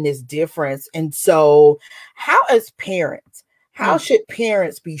shift and this difference. And so how should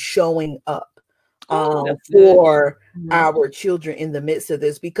parents be showing up for our children in the midst of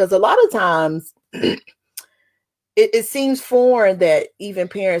this? Because a lot of times it seems foreign that even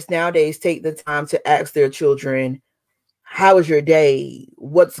parents nowadays take the time to ask their children, how was your day?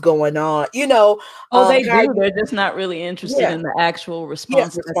 What's going on? You know, they do. They're just not really interested in the actual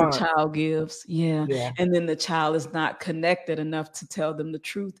response that the child gives. And then the child is not connected enough to tell them the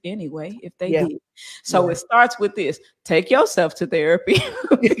truth anyway, if they did. So it starts with this: take yourself to therapy,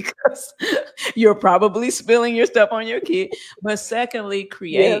 because you're probably spilling your stuff on your kid. But secondly,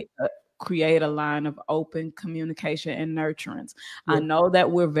 create a line of open communication and nurturance. I know that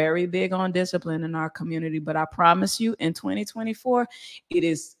we're very big on discipline in our community, but I promise you, in 2024, it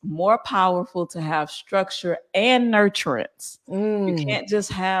is more powerful to have structure and nurturance. You can't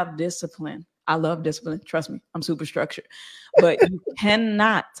just have discipline. I love discipline. Trust me, I'm super structured. But you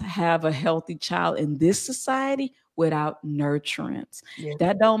cannot have a healthy child in this society without nurturance.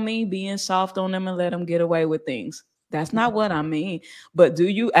 That don't mean being soft on them and let them get away with things. That's not what I mean. But do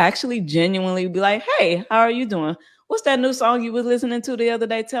you actually genuinely be like, hey, how are you doing? What's that new song you was listening to the other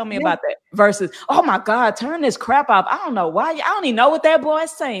day? Tell me about that. Versus, oh my God, turn this crap off. I don't know why. I don't even know what that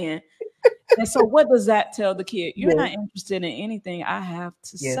boy's saying. And so what does that tell the kid? You're Yes. not interested in anything I have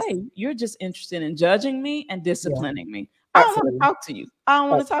to Yes. say. You're just interested in judging me and Yeah. disciplining me. I don't want to Absolutely. talk to you. I don't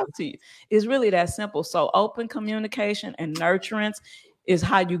want to Absolutely. talk to you. It's really that simple. So open communication and nurturance is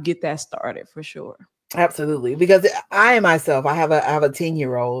how you get that started for sure. Absolutely. Because I myself, I have a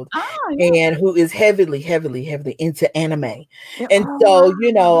 10-year-old Yeah. and who is heavily into anime. And Oh, so,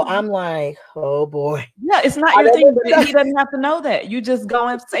 you know, wow. I'm like, oh boy. Yeah, it's not I your don't thing. know. He doesn't have to know that. You just go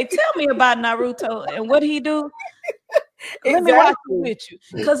and say, "Tell me about Naruto and what he do." Let me watch it Exactly. with you,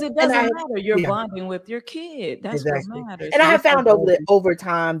 because it And doesn't matter. You're yeah, bonding with your kid. That's what exactly. matters. And I You're have found celebrating. over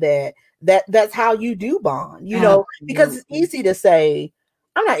time that's how you do bond, you know, because it's Absolutely. easy to say,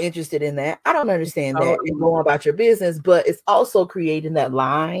 I'm not interested in that. I don't understand So that, and go on about your business, but it's also creating that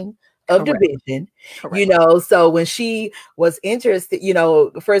line of correct. division, you Correct. know. So when she was interested, you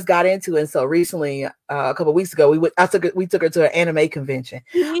know, first got into it, and so recently, a couple of weeks ago, we took her to an anime convention,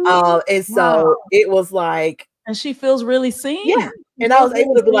 and Wow. so it was like, And she feels really yeah. seen. She And I feels was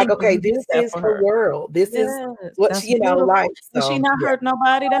able really to be like, seen when okay, you did this that is for her her. world. This is Yes, what that's she, you know, beautiful. like. And she So not yeah, hurt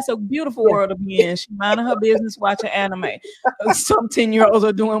nobody. That's a beautiful yeah, world to be in. She minding her business watching anime. Some 10-year-olds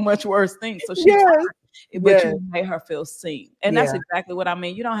are doing much worse things. So she's yes, fine. But yes, you made her feel seen. And that's yeah, exactly what I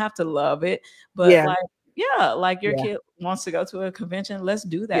mean. You don't have to love it, but yeah, like, yeah, like your yeah, kid wants to go to a convention. Let's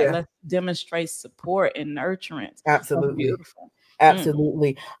do that. yeah. Let's demonstrate support and nurturance. That's Absolutely. beautiful.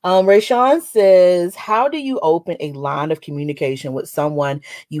 Absolutely. Rayshawn says, how do you open a line of communication with someone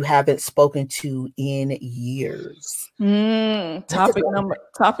you haven't spoken to in years? Topic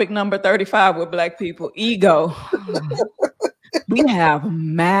number 35 with Black people, ego. We have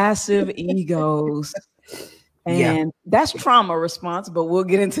massive egos. Yeah. And that's trauma response, but we'll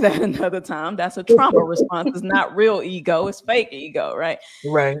get into that another time. That's a trauma response. It's not real ego, it's fake ego, right?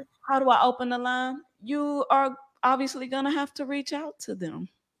 Right. How do I open the line? You are obviously going to have to reach out to them.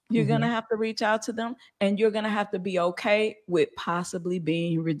 You're going to have to reach out to them, and you're going to have to be okay with possibly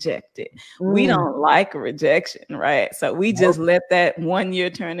being rejected. We don't like rejection, right? So we just let that 1 year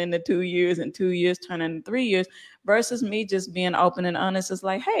turn into 2 years and 2 years turn into 3 years, versus me just being open and honest. It's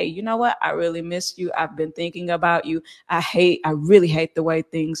like, hey, you know what? I really miss you. I've been thinking about you. I really hate the way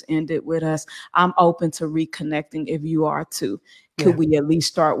things ended with us. I'm open to reconnecting if you are too. Could we at least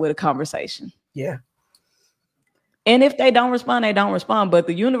start with a conversation? Yeah. And if they don't respond, they don't respond. But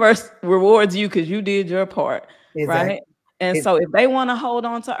the universe rewards you because you did your part, Exactly. right? And so if they want to hold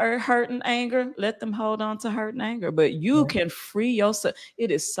on to hurt and anger, let them hold on to hurt and anger. But you can free yourself.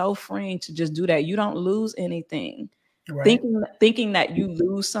 It is so freeing to just do that. You don't lose anything. Right. Thinking that you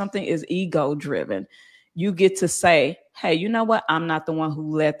lose something is ego driven. You get to say, hey, you know what? I'm not the one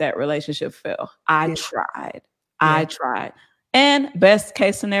who let that relationship fail. I tried. I tried. And best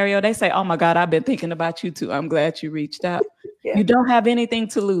case scenario, they say, oh my God, I've been thinking about you too. I'm glad you reached out. You don't have anything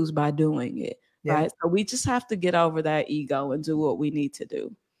to lose by doing it. Right. So we just have to get over that ego and do what we need to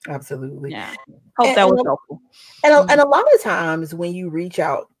do. Absolutely. Yeah. Hope that was helpful. And a lot of times when you reach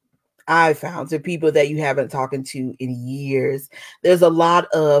out, I found to people that you haven't talked to in years, there's a lot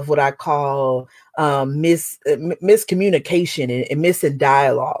of what I call miscommunication and missing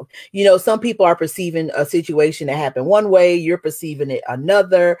dialogue. You know, some people are perceiving a situation that happened one way, you're perceiving it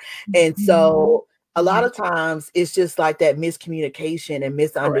another. And so a lot of times it's just like that miscommunication and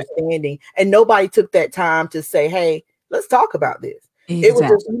misunderstanding. And nobody took that time to say, hey, let's talk about this. Exactly. It was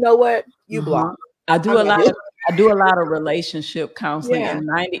just, you know what? You blocked. I do a lot of relationship counseling, and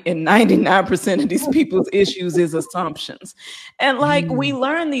 99% of these people's issues is assumptions. And like we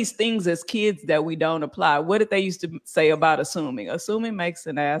learn these things as kids that we don't apply. What did they used to say about assuming? Assuming makes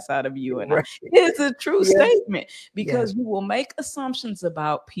an ass out of you. And it's a true statement, because you will make assumptions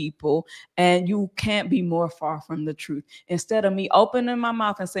about people and you can't be more far from the truth. Instead of me opening my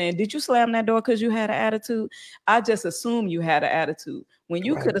mouth and saying, did you slam that door because you had an attitude? I just assume you had an attitude when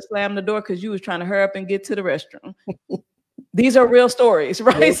you could have slammed the door because you was trying to hurry up and get to the restroom. These are real stories,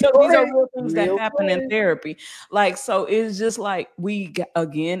 right? These are real things that happen in therapy. Like, so it's just like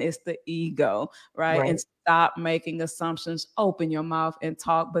again, it's the ego, right? And stop making assumptions, open your mouth and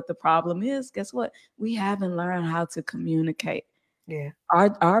talk. But the problem is, guess what? We haven't learned how to communicate. Yeah.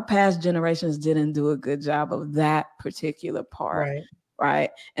 Our past generations didn't do a good job of that particular part. Right.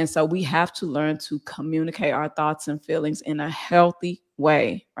 And so we have to learn to communicate our thoughts and feelings in a healthy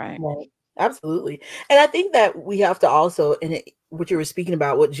way. Right. Absolutely. And I think that we have to also, what you were speaking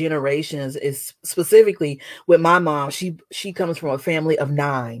about, what generations is specifically with my mom, she comes from a family of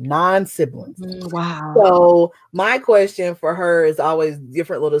nine siblings. Wow. So my question for her is always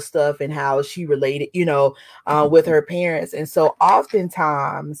different little stuff and how she related, you know, with her parents. And so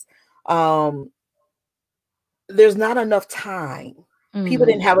oftentimes, there's not enough time People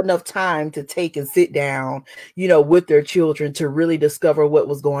didn't have enough time to take and sit down, with their children to really discover what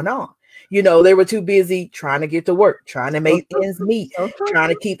was going on. They were too busy trying to get to work, trying to make ends meet, trying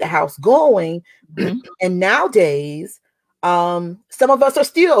to keep the house going. And nowadays, some of us are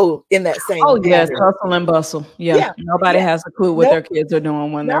still in that same. Oh yes, hustle and bustle. Yeah. Nobody has a clue what their kids are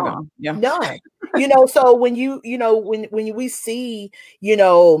doing when they're gone. Yeah. None. So when when we see,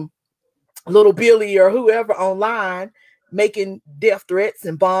 little Billy or whoever online making death threats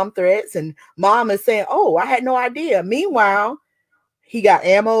and bomb threats, and mom is saying, "Oh, I had no idea." Meanwhile, he got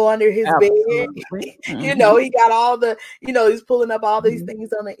ammo under his bed. He got all the, he's pulling up all these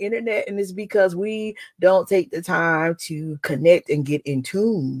things on the internet, and it's because we don't take the time to connect and get in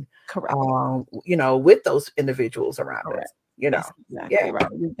tune, with those individuals around us. That's exactly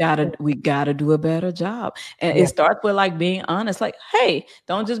right. We gotta do a better job. And it starts with like being honest. Like, hey,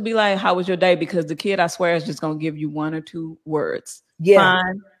 don't just be like, how was your day? Because the kid, I swear, is just gonna give you one or two words.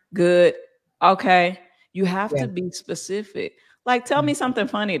 Fine, good, okay. You have to be specific. Like, tell me something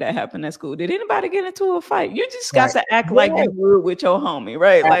funny that happened at school. Did anybody get into a fight? You just got to act like you would with your homie,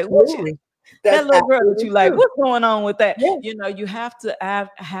 right? Absolutely. Like, that little girl that you like, what's going on with that? You have to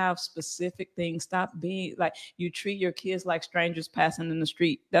have specific things. Stop being like, you treat your kids like strangers passing in the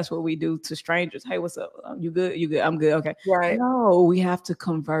street. That's what we do to strangers. Hey, what's up? You good? You good? I'm good. Okay. Right. No, we have to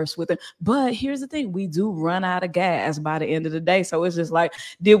converse with them. But here's the thing. We do run out of gas by the end of the day. So it's just like,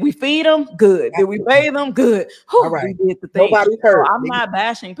 did we feed them? Good. Did we bathe them? Good. All right. We did the thing. Nobody's hurt. So I'm not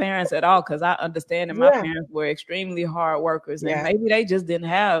bashing parents at all, because I understand that my parents were extremely hard workers, and maybe they just didn't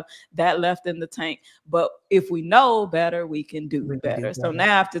have that left in the tank. But if we know better, we can do better. So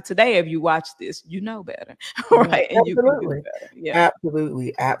now after today, if you watch this, you know better, right? And you can do better. Yeah,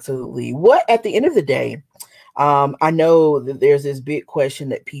 absolutely. What at the end of the day, I know that there's this big question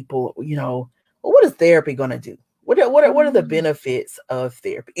that people, what is therapy going to do? What are the benefits of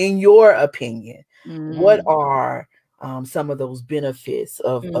therapy, in your opinion? What are some of those benefits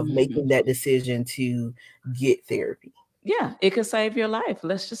of making that decision to get therapy? Yeah, it could save your life.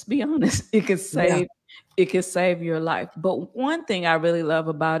 Let's just be honest. It could save your life. But one thing I really love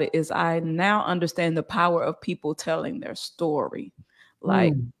about it is I now understand the power of people telling their story.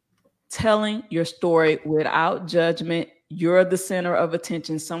 Like telling your story without judgment. You're the center of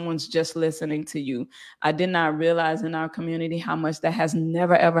attention. Someone's just listening to you. I did not realize in our community how much that has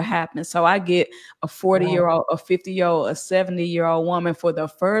never, ever happened. So I get a 40-year-old, a 50-year-old, a 70-year-old woman for the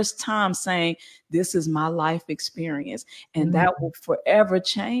first time saying, this is my life experience. And that will forever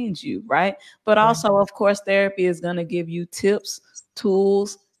change you, right? But also, of course, therapy is going to give you tips,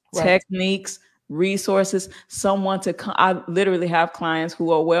 tools, techniques, resources, someone to come. I literally have clients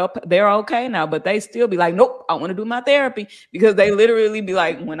who are they're okay now, but they still be like, nope, I want to do my therapy, because they literally be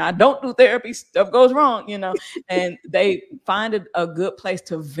like, when I don't do therapy, stuff goes wrong, and they find a good place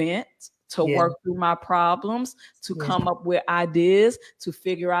to vent, to work through my problems, to come up with ideas, to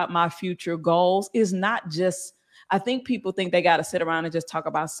figure out my future goals. Is not just, I think people think they got to sit around and just talk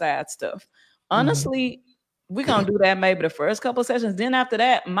about sad stuff. Honestly, we're going to do that maybe the first couple of sessions. Then after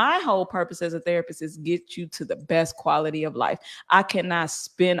that, my whole purpose as a therapist is get you to the best quality of life. I cannot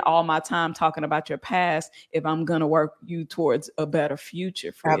spend all my time talking about your past if I'm going to work you towards a better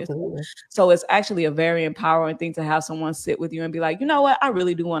future for you. So it's actually a very empowering thing to have someone sit with you and be like, you know what? I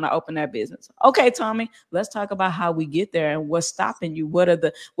really do want to open that business. Okay, Tommy, let's talk about how we get there and what's stopping you.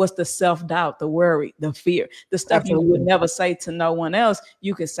 What's the self-doubt, the worry, the fear, the stuff you would never say to no one else,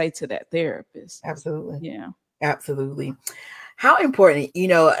 you can say to that therapist. Absolutely. Yeah. Absolutely. How important,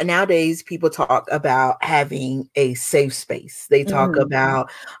 nowadays people talk about having a safe space. They talk about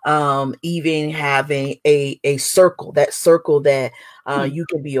even having a circle, that you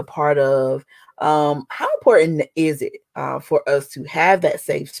can be a part of. How important is it for us to have that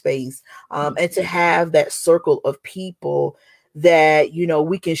safe space and to have that circle of people that,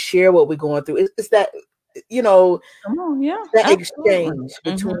 we can share what we're going through? It's that, that exchange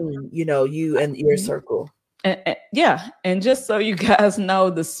between, you and your circle. And just so you guys know,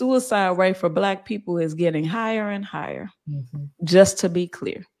 the suicide rate for Black people is getting higher and higher, just to be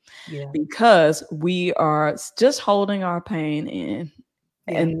clear, because we are just holding our pain in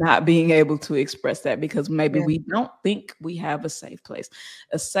and not being able to express that, because maybe we don't think we have a safe place.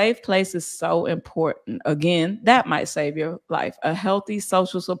 A safe place is so important. Again, that might save your life. A healthy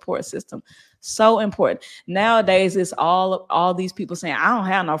social support system, so important. Nowadays, it's all these people saying, I don't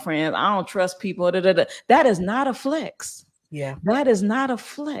have no friends, I don't trust people. That is not a flex. Yeah. That is not a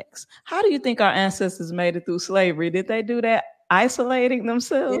flex. How do you think our ancestors made it through slavery? Did they do that? isolating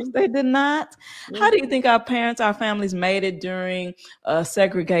themselves. They did not. How do you think our parents, our families made it during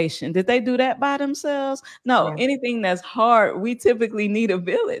segregation? Did they do that by themselves? No, anything that's hard, we typically need a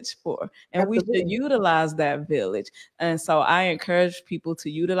village for, and we should utilize that village. And so I encourage people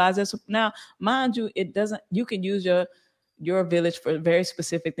to utilize this. Now, mind you, you can use your village for very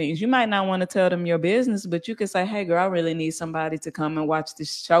specific things. You might not want to tell them your business, but you can say, hey girl, I really need somebody to come and watch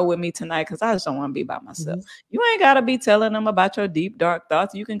this show with me tonight because I just don't want to be by myself. You ain't got to be telling them about your deep, dark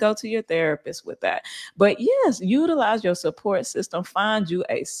thoughts. You can go to your therapist with that. But yes, utilize your support system. Find you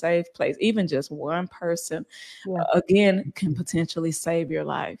a safe place. Even just one person, again, can potentially save your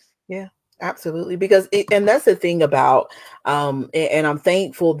life. Yeah. Absolutely. Because and that's the thing about, and I'm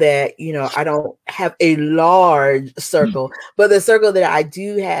thankful that, you know, I don't have a large circle, but the circle that I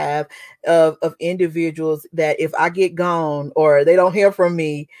do have of individuals that if I get gone or they don't hear from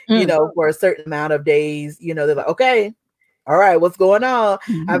me, you know, for a certain amount of days, you know, they're like, okay, all right, what's going on?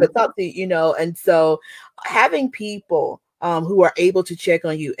 I haven't talked to you, you know, and so having people who are able to check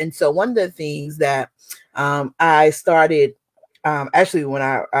on you. And so one of the things that I started actually when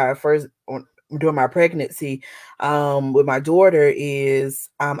I first during my pregnancy with my daughter is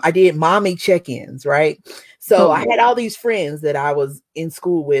I did mommy check-ins, right? So I had all these friends that I was in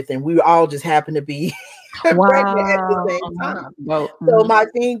school with, and we all just happened to be pregnant at the same time. So my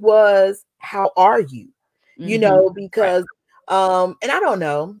thing was, how are you? You know, because and I don't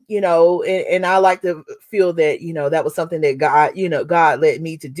know, you know, and I like to feel that, you know, that was something that God, you know, God led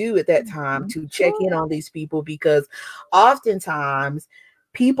me to do at that time, to check in on these people, because oftentimes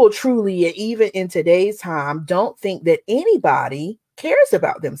people truly, even in today's time, don't think that anybody cares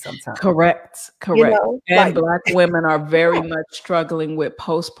about them sometimes. Correct. You know, and like, Black women are very much struggling with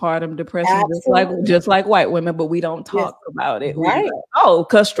postpartum depression, just like white women, but we don't talk about it. Right. Like, oh,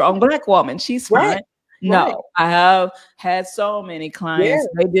 because strong Black woman, she's fine. No, I have had so many clients,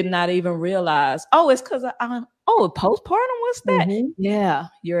 they did not even realize, oh, it's because postpartum, what's that? Yeah,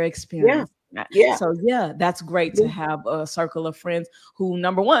 you're experiencing that. So that's great to have a circle of friends who,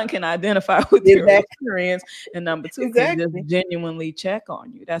 number one, can identify with your experience, and number two, can just genuinely check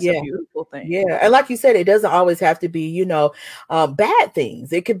on you. That's a beautiful thing. And like you said, it doesn't always have to be, you know, bad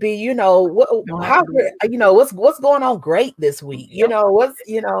things. It could be, you know, what's going on great this week. You know,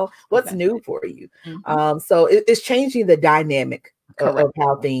 what's new for you. So it's changing the dynamic of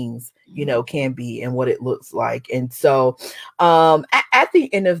how things, you know, can be and what it looks like. And so at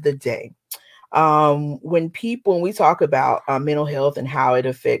the end of the day, when we talk about mental health and how it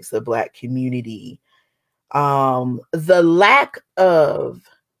affects the Black community, the lack of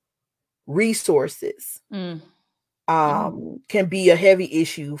resources can be a heavy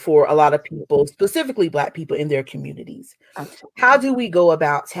issue for a lot of people, specifically Black people in their communities. How do we go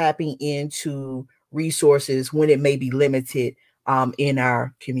about tapping into resources when it may be limited in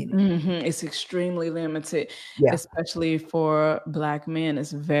our community? It's extremely limited, especially for Black men.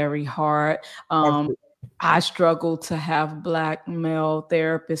 It's very hard. I struggle to have Black male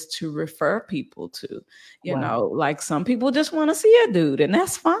therapists to refer people to, you know, like some people just want to see a dude, and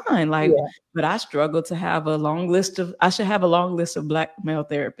that's fine. Like, but I struggle to have I should have a long list of Black male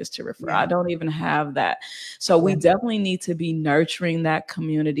therapists to refer. I don't even have that. So we definitely need to be nurturing that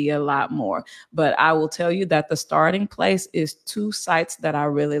community a lot more. But I will tell you that the starting place is 2 sites that I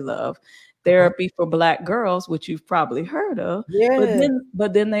really love. Therapy for Black girls, which you've probably heard of,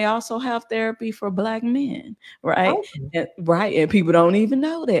 but then they also have therapy for Black men, right? And people don't even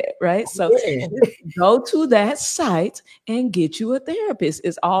know that, right? So go to that site and get you a therapist.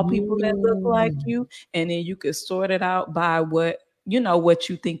 It's all people that look like you, and then you can sort it out by what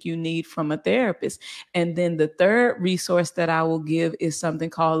you think you need from a therapist. And then the third resource that I will give is something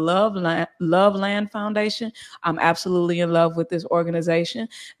called Loveland Foundation. I'm absolutely in love with this organization.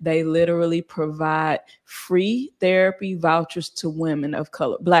 They literally provide free therapy vouchers to women of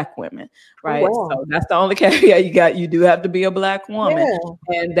color, Black women, right? So that's the only caveat you do have to be a Black woman.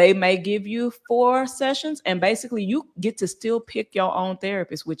 And they may give you 4 sessions, and basically you get to still pick your own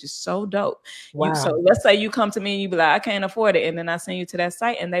therapist, which is so dope. So let's say you come to me and you be like, I can't afford it, and then I send you to that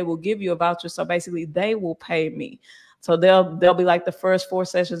site and they will give you a voucher. So basically they will pay me. So they'll be like, the first 4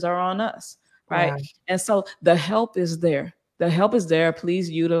 sessions are on us, right? And so the help is there. The help is there.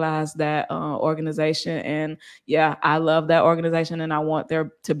 Please utilize that organization. And I love that organization, and I want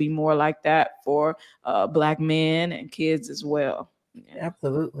there to be more like that for Black men and kids as well.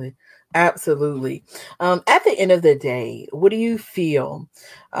 Absolutely. At the end of the day, what do you feel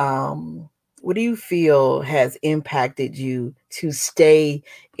has impacted you to stay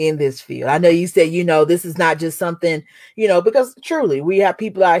in this field? I know you said, this is not just something, because truly we have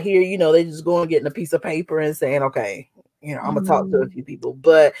people out here, they just going and getting a piece of paper and saying, okay, I'm gonna talk to a few people.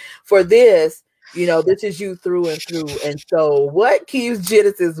 But for this, this is you through and through. And so what keeps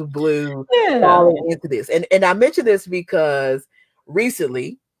Genesis Blu falling into this? And I mention this because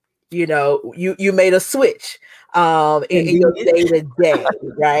recently, you made a switch in your day-to-day,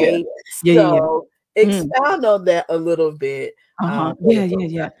 right? So expound on that a little bit. I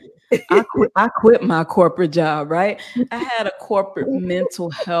quit my corporate job, right? I had a corporate mental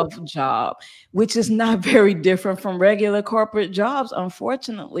health job, which is not very different from regular corporate jobs,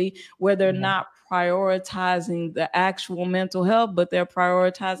 unfortunately, where they're not prioritizing the actual mental health, but they're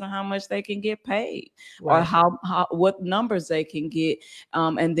prioritizing how much they can get paid or how what numbers they can get.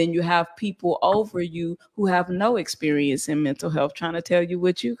 And then you have people over you who have no experience in mental health trying to tell you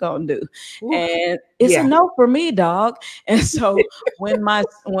what you gonna do. And it's a no for me, dog. And so when my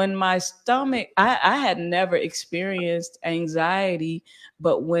stomach, I had never experienced anxiety,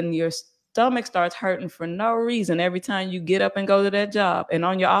 but when your stomach starts hurting for no reason every time you get up and go to that job, and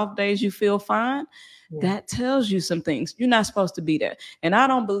on your off days you feel fine, that tells you some things. You're not supposed to be there. And I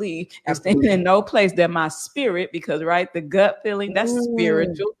don't believe in staying in no place that my spirit, because the gut feeling, that's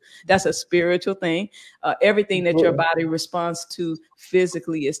spiritual. That's a spiritual thing. Everything that your body responds to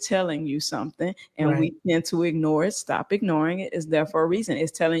physically is telling you something, and we tend to ignore it. Stop ignoring it. It's there for a reason.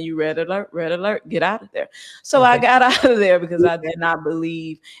 It's telling you red alert, get out of there. So I got out of there because I did not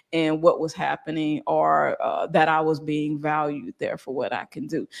believe in what was happening or that I was being valued there for what I can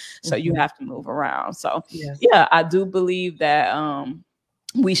do. So you have to move around. So I do believe that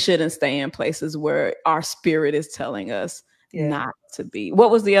we shouldn't stay in places where our spirit is telling us not to be. What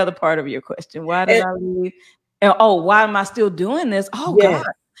was the other part of your question? Why did I leave? And, why am I still doing this? God,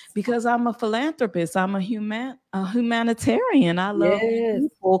 because I'm a philanthropist. I'm a humanitarian. I love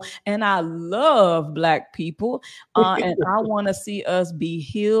people, and I love Black people. And I want to see us be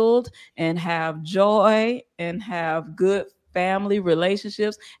healed and have joy and have good family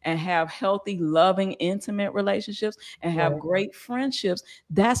relationships and have healthy, loving, intimate relationships and have great friendships.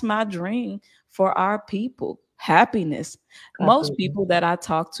 That's my dream for our people. Happiness. Most people that I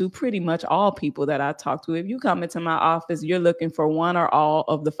talk to, pretty much all people that I talk to, if you come into my office, you're looking for one or all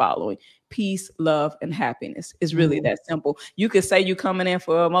of the following: peace, love, and happiness. It's really that simple. You could say you're coming in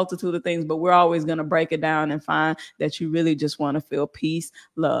for a multitude of things, but we're always going to break it down and find that you really just want to feel peace,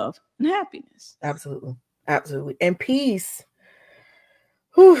 love, and happiness. Absolutely. Absolutely. And peace.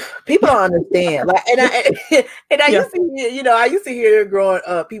 Whew, people don't understand. Like, and I used to, I used to hear growing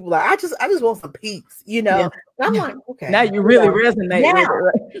up, people like, I just want some peace, And I'm like, okay. Now you really resonate with it,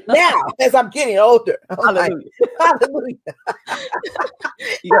 right? Now, as I'm getting older, hallelujah. Hallelujah.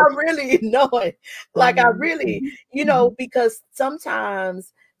 I'm really knowing, like, I really, because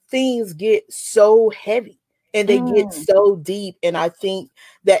sometimes things get so heavy and they get so deep. And I think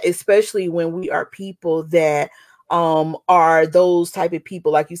that especially when we are people that are those type of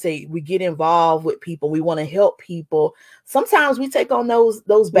people, like you say, we get involved with people, we want to help people. Sometimes we take on those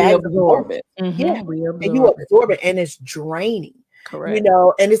bags, absorb it. And you absorb it, and it's draining. Correct.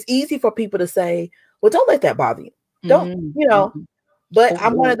 And it's easy for people to say, well, don't let that bother you. Don't, but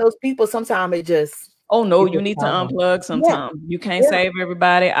I'm one of those people, sometimes it just, oh no, you need to unplug sometimes. You can't save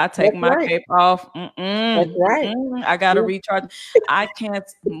everybody. I take my cape off. That's right. I gotta recharge. I can't.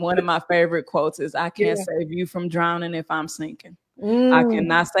 One of my favorite quotes is, I can't save you from drowning if I'm sinking. I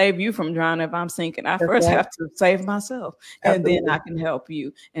cannot save you from drowning if I'm sinking. I first have to save myself, and then I can help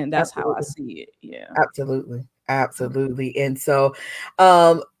you. And that's how I see it. Yeah. Absolutely. And so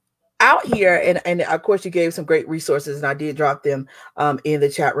out here, and of course you gave some great resources, and I did drop them in the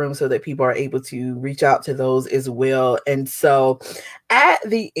chat room so that people are able to reach out to those as well. And so at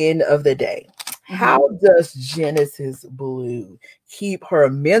the end of the day, how does Genesis Blu keep her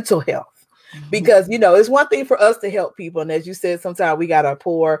mental health? Because it's one thing for us to help people, and as you said, sometimes we gotta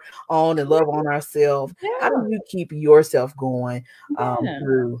pour on and love on ourselves. How do you keep yourself going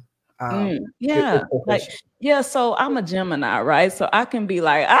through so I'm a Gemini, right? So I can be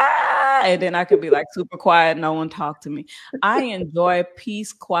like, and then I could be like super quiet, no one talk to me. I enjoy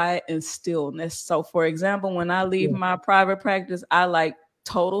peace, quiet, and stillness. So for example, when I leave my private practice, I like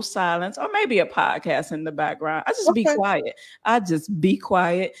total silence, or maybe a podcast in the background. I just be quiet. I just be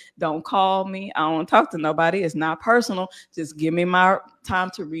quiet. Don't call me. I don't talk to nobody. It's not personal. Just give me my time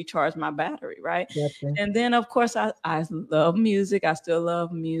to recharge my battery, right? And then of course I love music. I still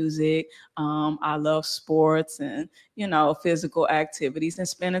love music. I love sports and physical activities and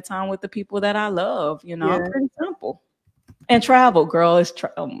spending time with the people that I love. I'm pretty simple. And travel, girl.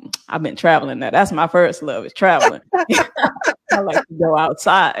 I've been traveling now. That's my first love, is traveling. I like to go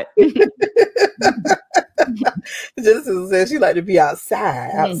outside. Genesis says she like to be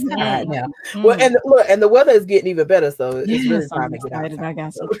outside now. Well, Mm-hmm. and look, and the weather is getting even better, so it's really Yes, time I'm to get excited. outside. I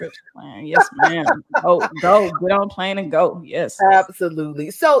got some trips planned. Yes, ma'am. Go, get on plane and go. Yes.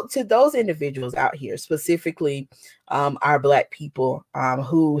 Absolutely. So to those individuals out here, specifically our Black people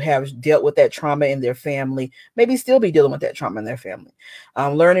who have dealt with that trauma in their family, maybe still be dealing with that trauma in their family,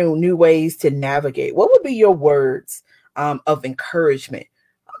 learning new ways to navigate, what would be your words of encouragement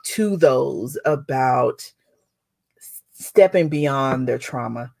to those about stepping beyond their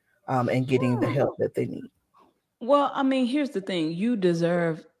trauma and getting the help that they need? Well, I mean, here's the thing. You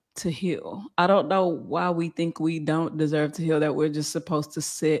deserve to heal. I don't know why we think we don't deserve to heal, that we're just supposed to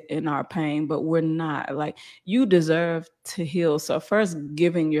sit in our pain, but we're not. Like, you deserve to heal. So first,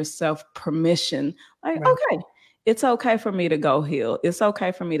 giving yourself permission, like, Right. okay, it's okay for me to go heal. It's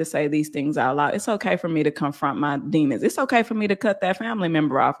okay for me to say these things out loud. It's okay for me to confront my demons. It's okay for me to cut that family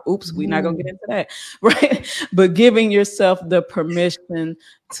member off. Oops, we're not gonna get into that. Right. But giving yourself the permission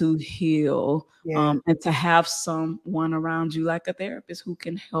to heal. Yeah. And to have someone around you like a therapist who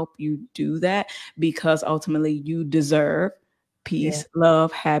can help you do that, because ultimately you deserve peace,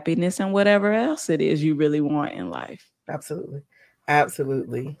 love, happiness, and whatever else it is you really want in life. Absolutely.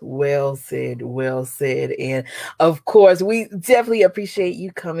 Absolutely. Well said. Well said. And of course, we definitely appreciate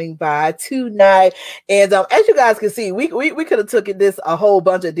you coming by tonight. And as you guys can see, we could have taken this a whole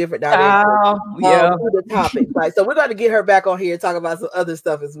bunch of different directions. Yeah. To the topics. Like, so we're going to get her back on here and talk about some other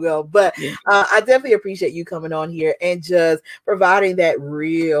stuff as well. But I definitely appreciate you coming on here and just providing that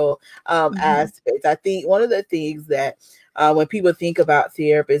real aspect. I think one of the things that when people think about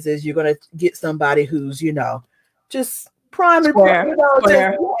therapists is you're going to get somebody who's, just prime and square.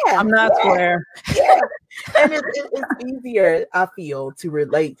 I'm not square. Yeah. And it's easier, I feel, to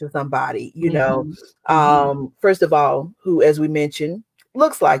relate to somebody, first of all, who, as we mentioned,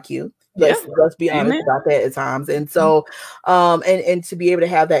 looks like you. Let's be honest about that at times. And so and to be able to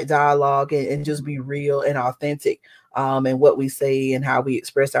have that dialogue and just be real and authentic and what we say and how we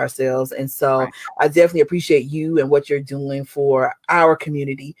express ourselves. And so I definitely appreciate you and what you're doing for our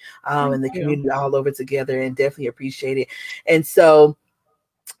community and the community all over together, and definitely appreciate it. And so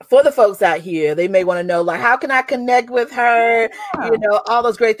for the folks out here, they may want to know, like, how can I connect with her? All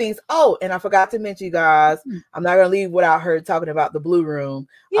those great things. Oh, and I forgot to mention, you guys, I'm not going to leave without her talking about the Blue Room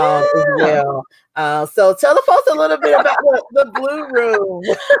as well. So tell the folks a little bit about the Blue Room.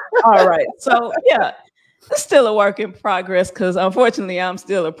 All right. So, it's still a work in progress because unfortunately I'm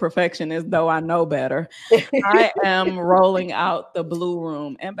still a perfectionist, though I know better. I am rolling out the Blue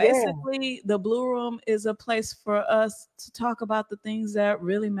Room. And basically the Blue Room is a place for us to talk about the things that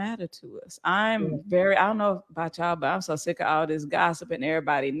really matter to us. I don't know about y'all, but I'm so sick of all this gossip and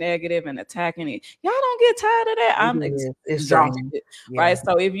everybody negative and attacking it. Y'all don't get tired of that? I'm exhausted. Right.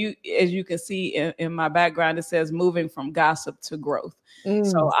 So as you can see in my background, it says moving from gossip to growth.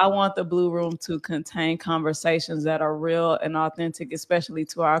 So I want the Blue Room to contain conversations that are real and authentic, especially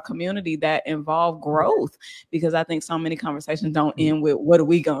to our community, that involve growth, because I think so many conversations don't end with what are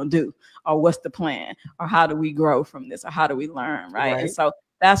we going to do, or what's the plan, or how do we grow from this, or how do we learn, right? And so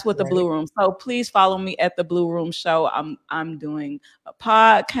that's what the Blue Room. So please follow me at the Blue Room Show. I'm doing a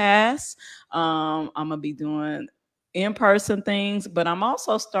podcast. I'm gonna be doing in-person things, but I'm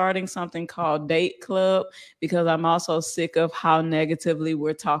also starting something called Date Club, because I'm also sick of how negatively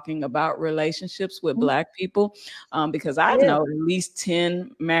we're talking about relationships with Black people, because I know at least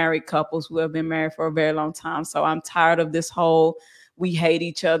 10 married couples who have been married for a very long time. So I'm tired of this whole we hate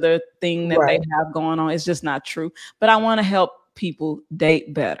each other thing that they have going on. It's just not true. But I want to help people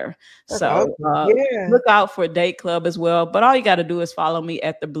date better. So look out for Date Club as well. But all you got to do is follow me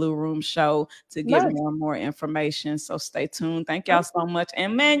at the Blue Room Show to get more and more information. So stay tuned. Thank y'all so much.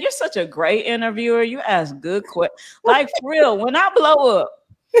 And man, you're such a great interviewer. You ask good questions. Like, for real, when I blow up,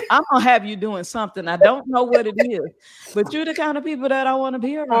 I'm gonna have you doing something. I don't know what it is, but you're the kind of people that I want to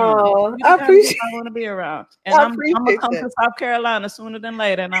be around. Oh, I appreciate. I want to be around, and I'm gonna come to South Carolina sooner than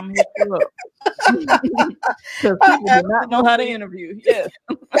later, and I'm here to look. Because people do not know how to interview. Yes.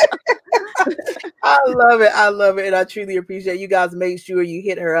 I love it. I love it. And I truly appreciate it. You guys. Make sure you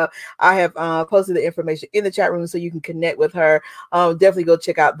hit her up. I have posted the information in the chat room so you can connect with her. Definitely go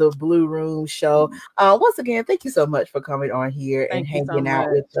check out the Blue Room Show. Once again, thank you so much for coming on here and hanging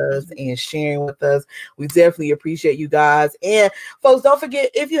out with us and sharing with us. We definitely appreciate you guys. And folks, don't forget,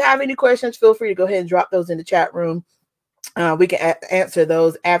 if you have any questions, feel free to go ahead and drop those in the chat room. We can answer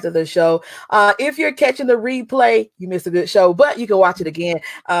those after the show. If you're catching the replay, you missed a good show, but you can watch it again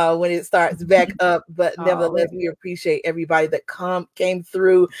when it starts back up. But nevertheless, we appreciate everybody that came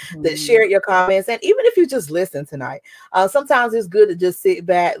through, that shared your comments, and even if you just listen tonight, sometimes it's good to just sit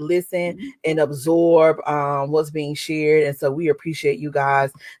back, listen, and absorb what's being shared. And so we appreciate you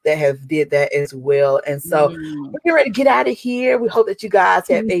guys that have did that as well. And so we're getting ready to get out of here. We hope that you guys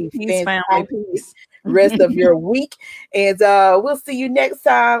have a fantastic rest of your week. And we'll see you next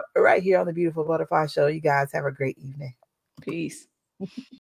time right here on the Beautiful Butterfly Show. You guys have a great evening. Peace.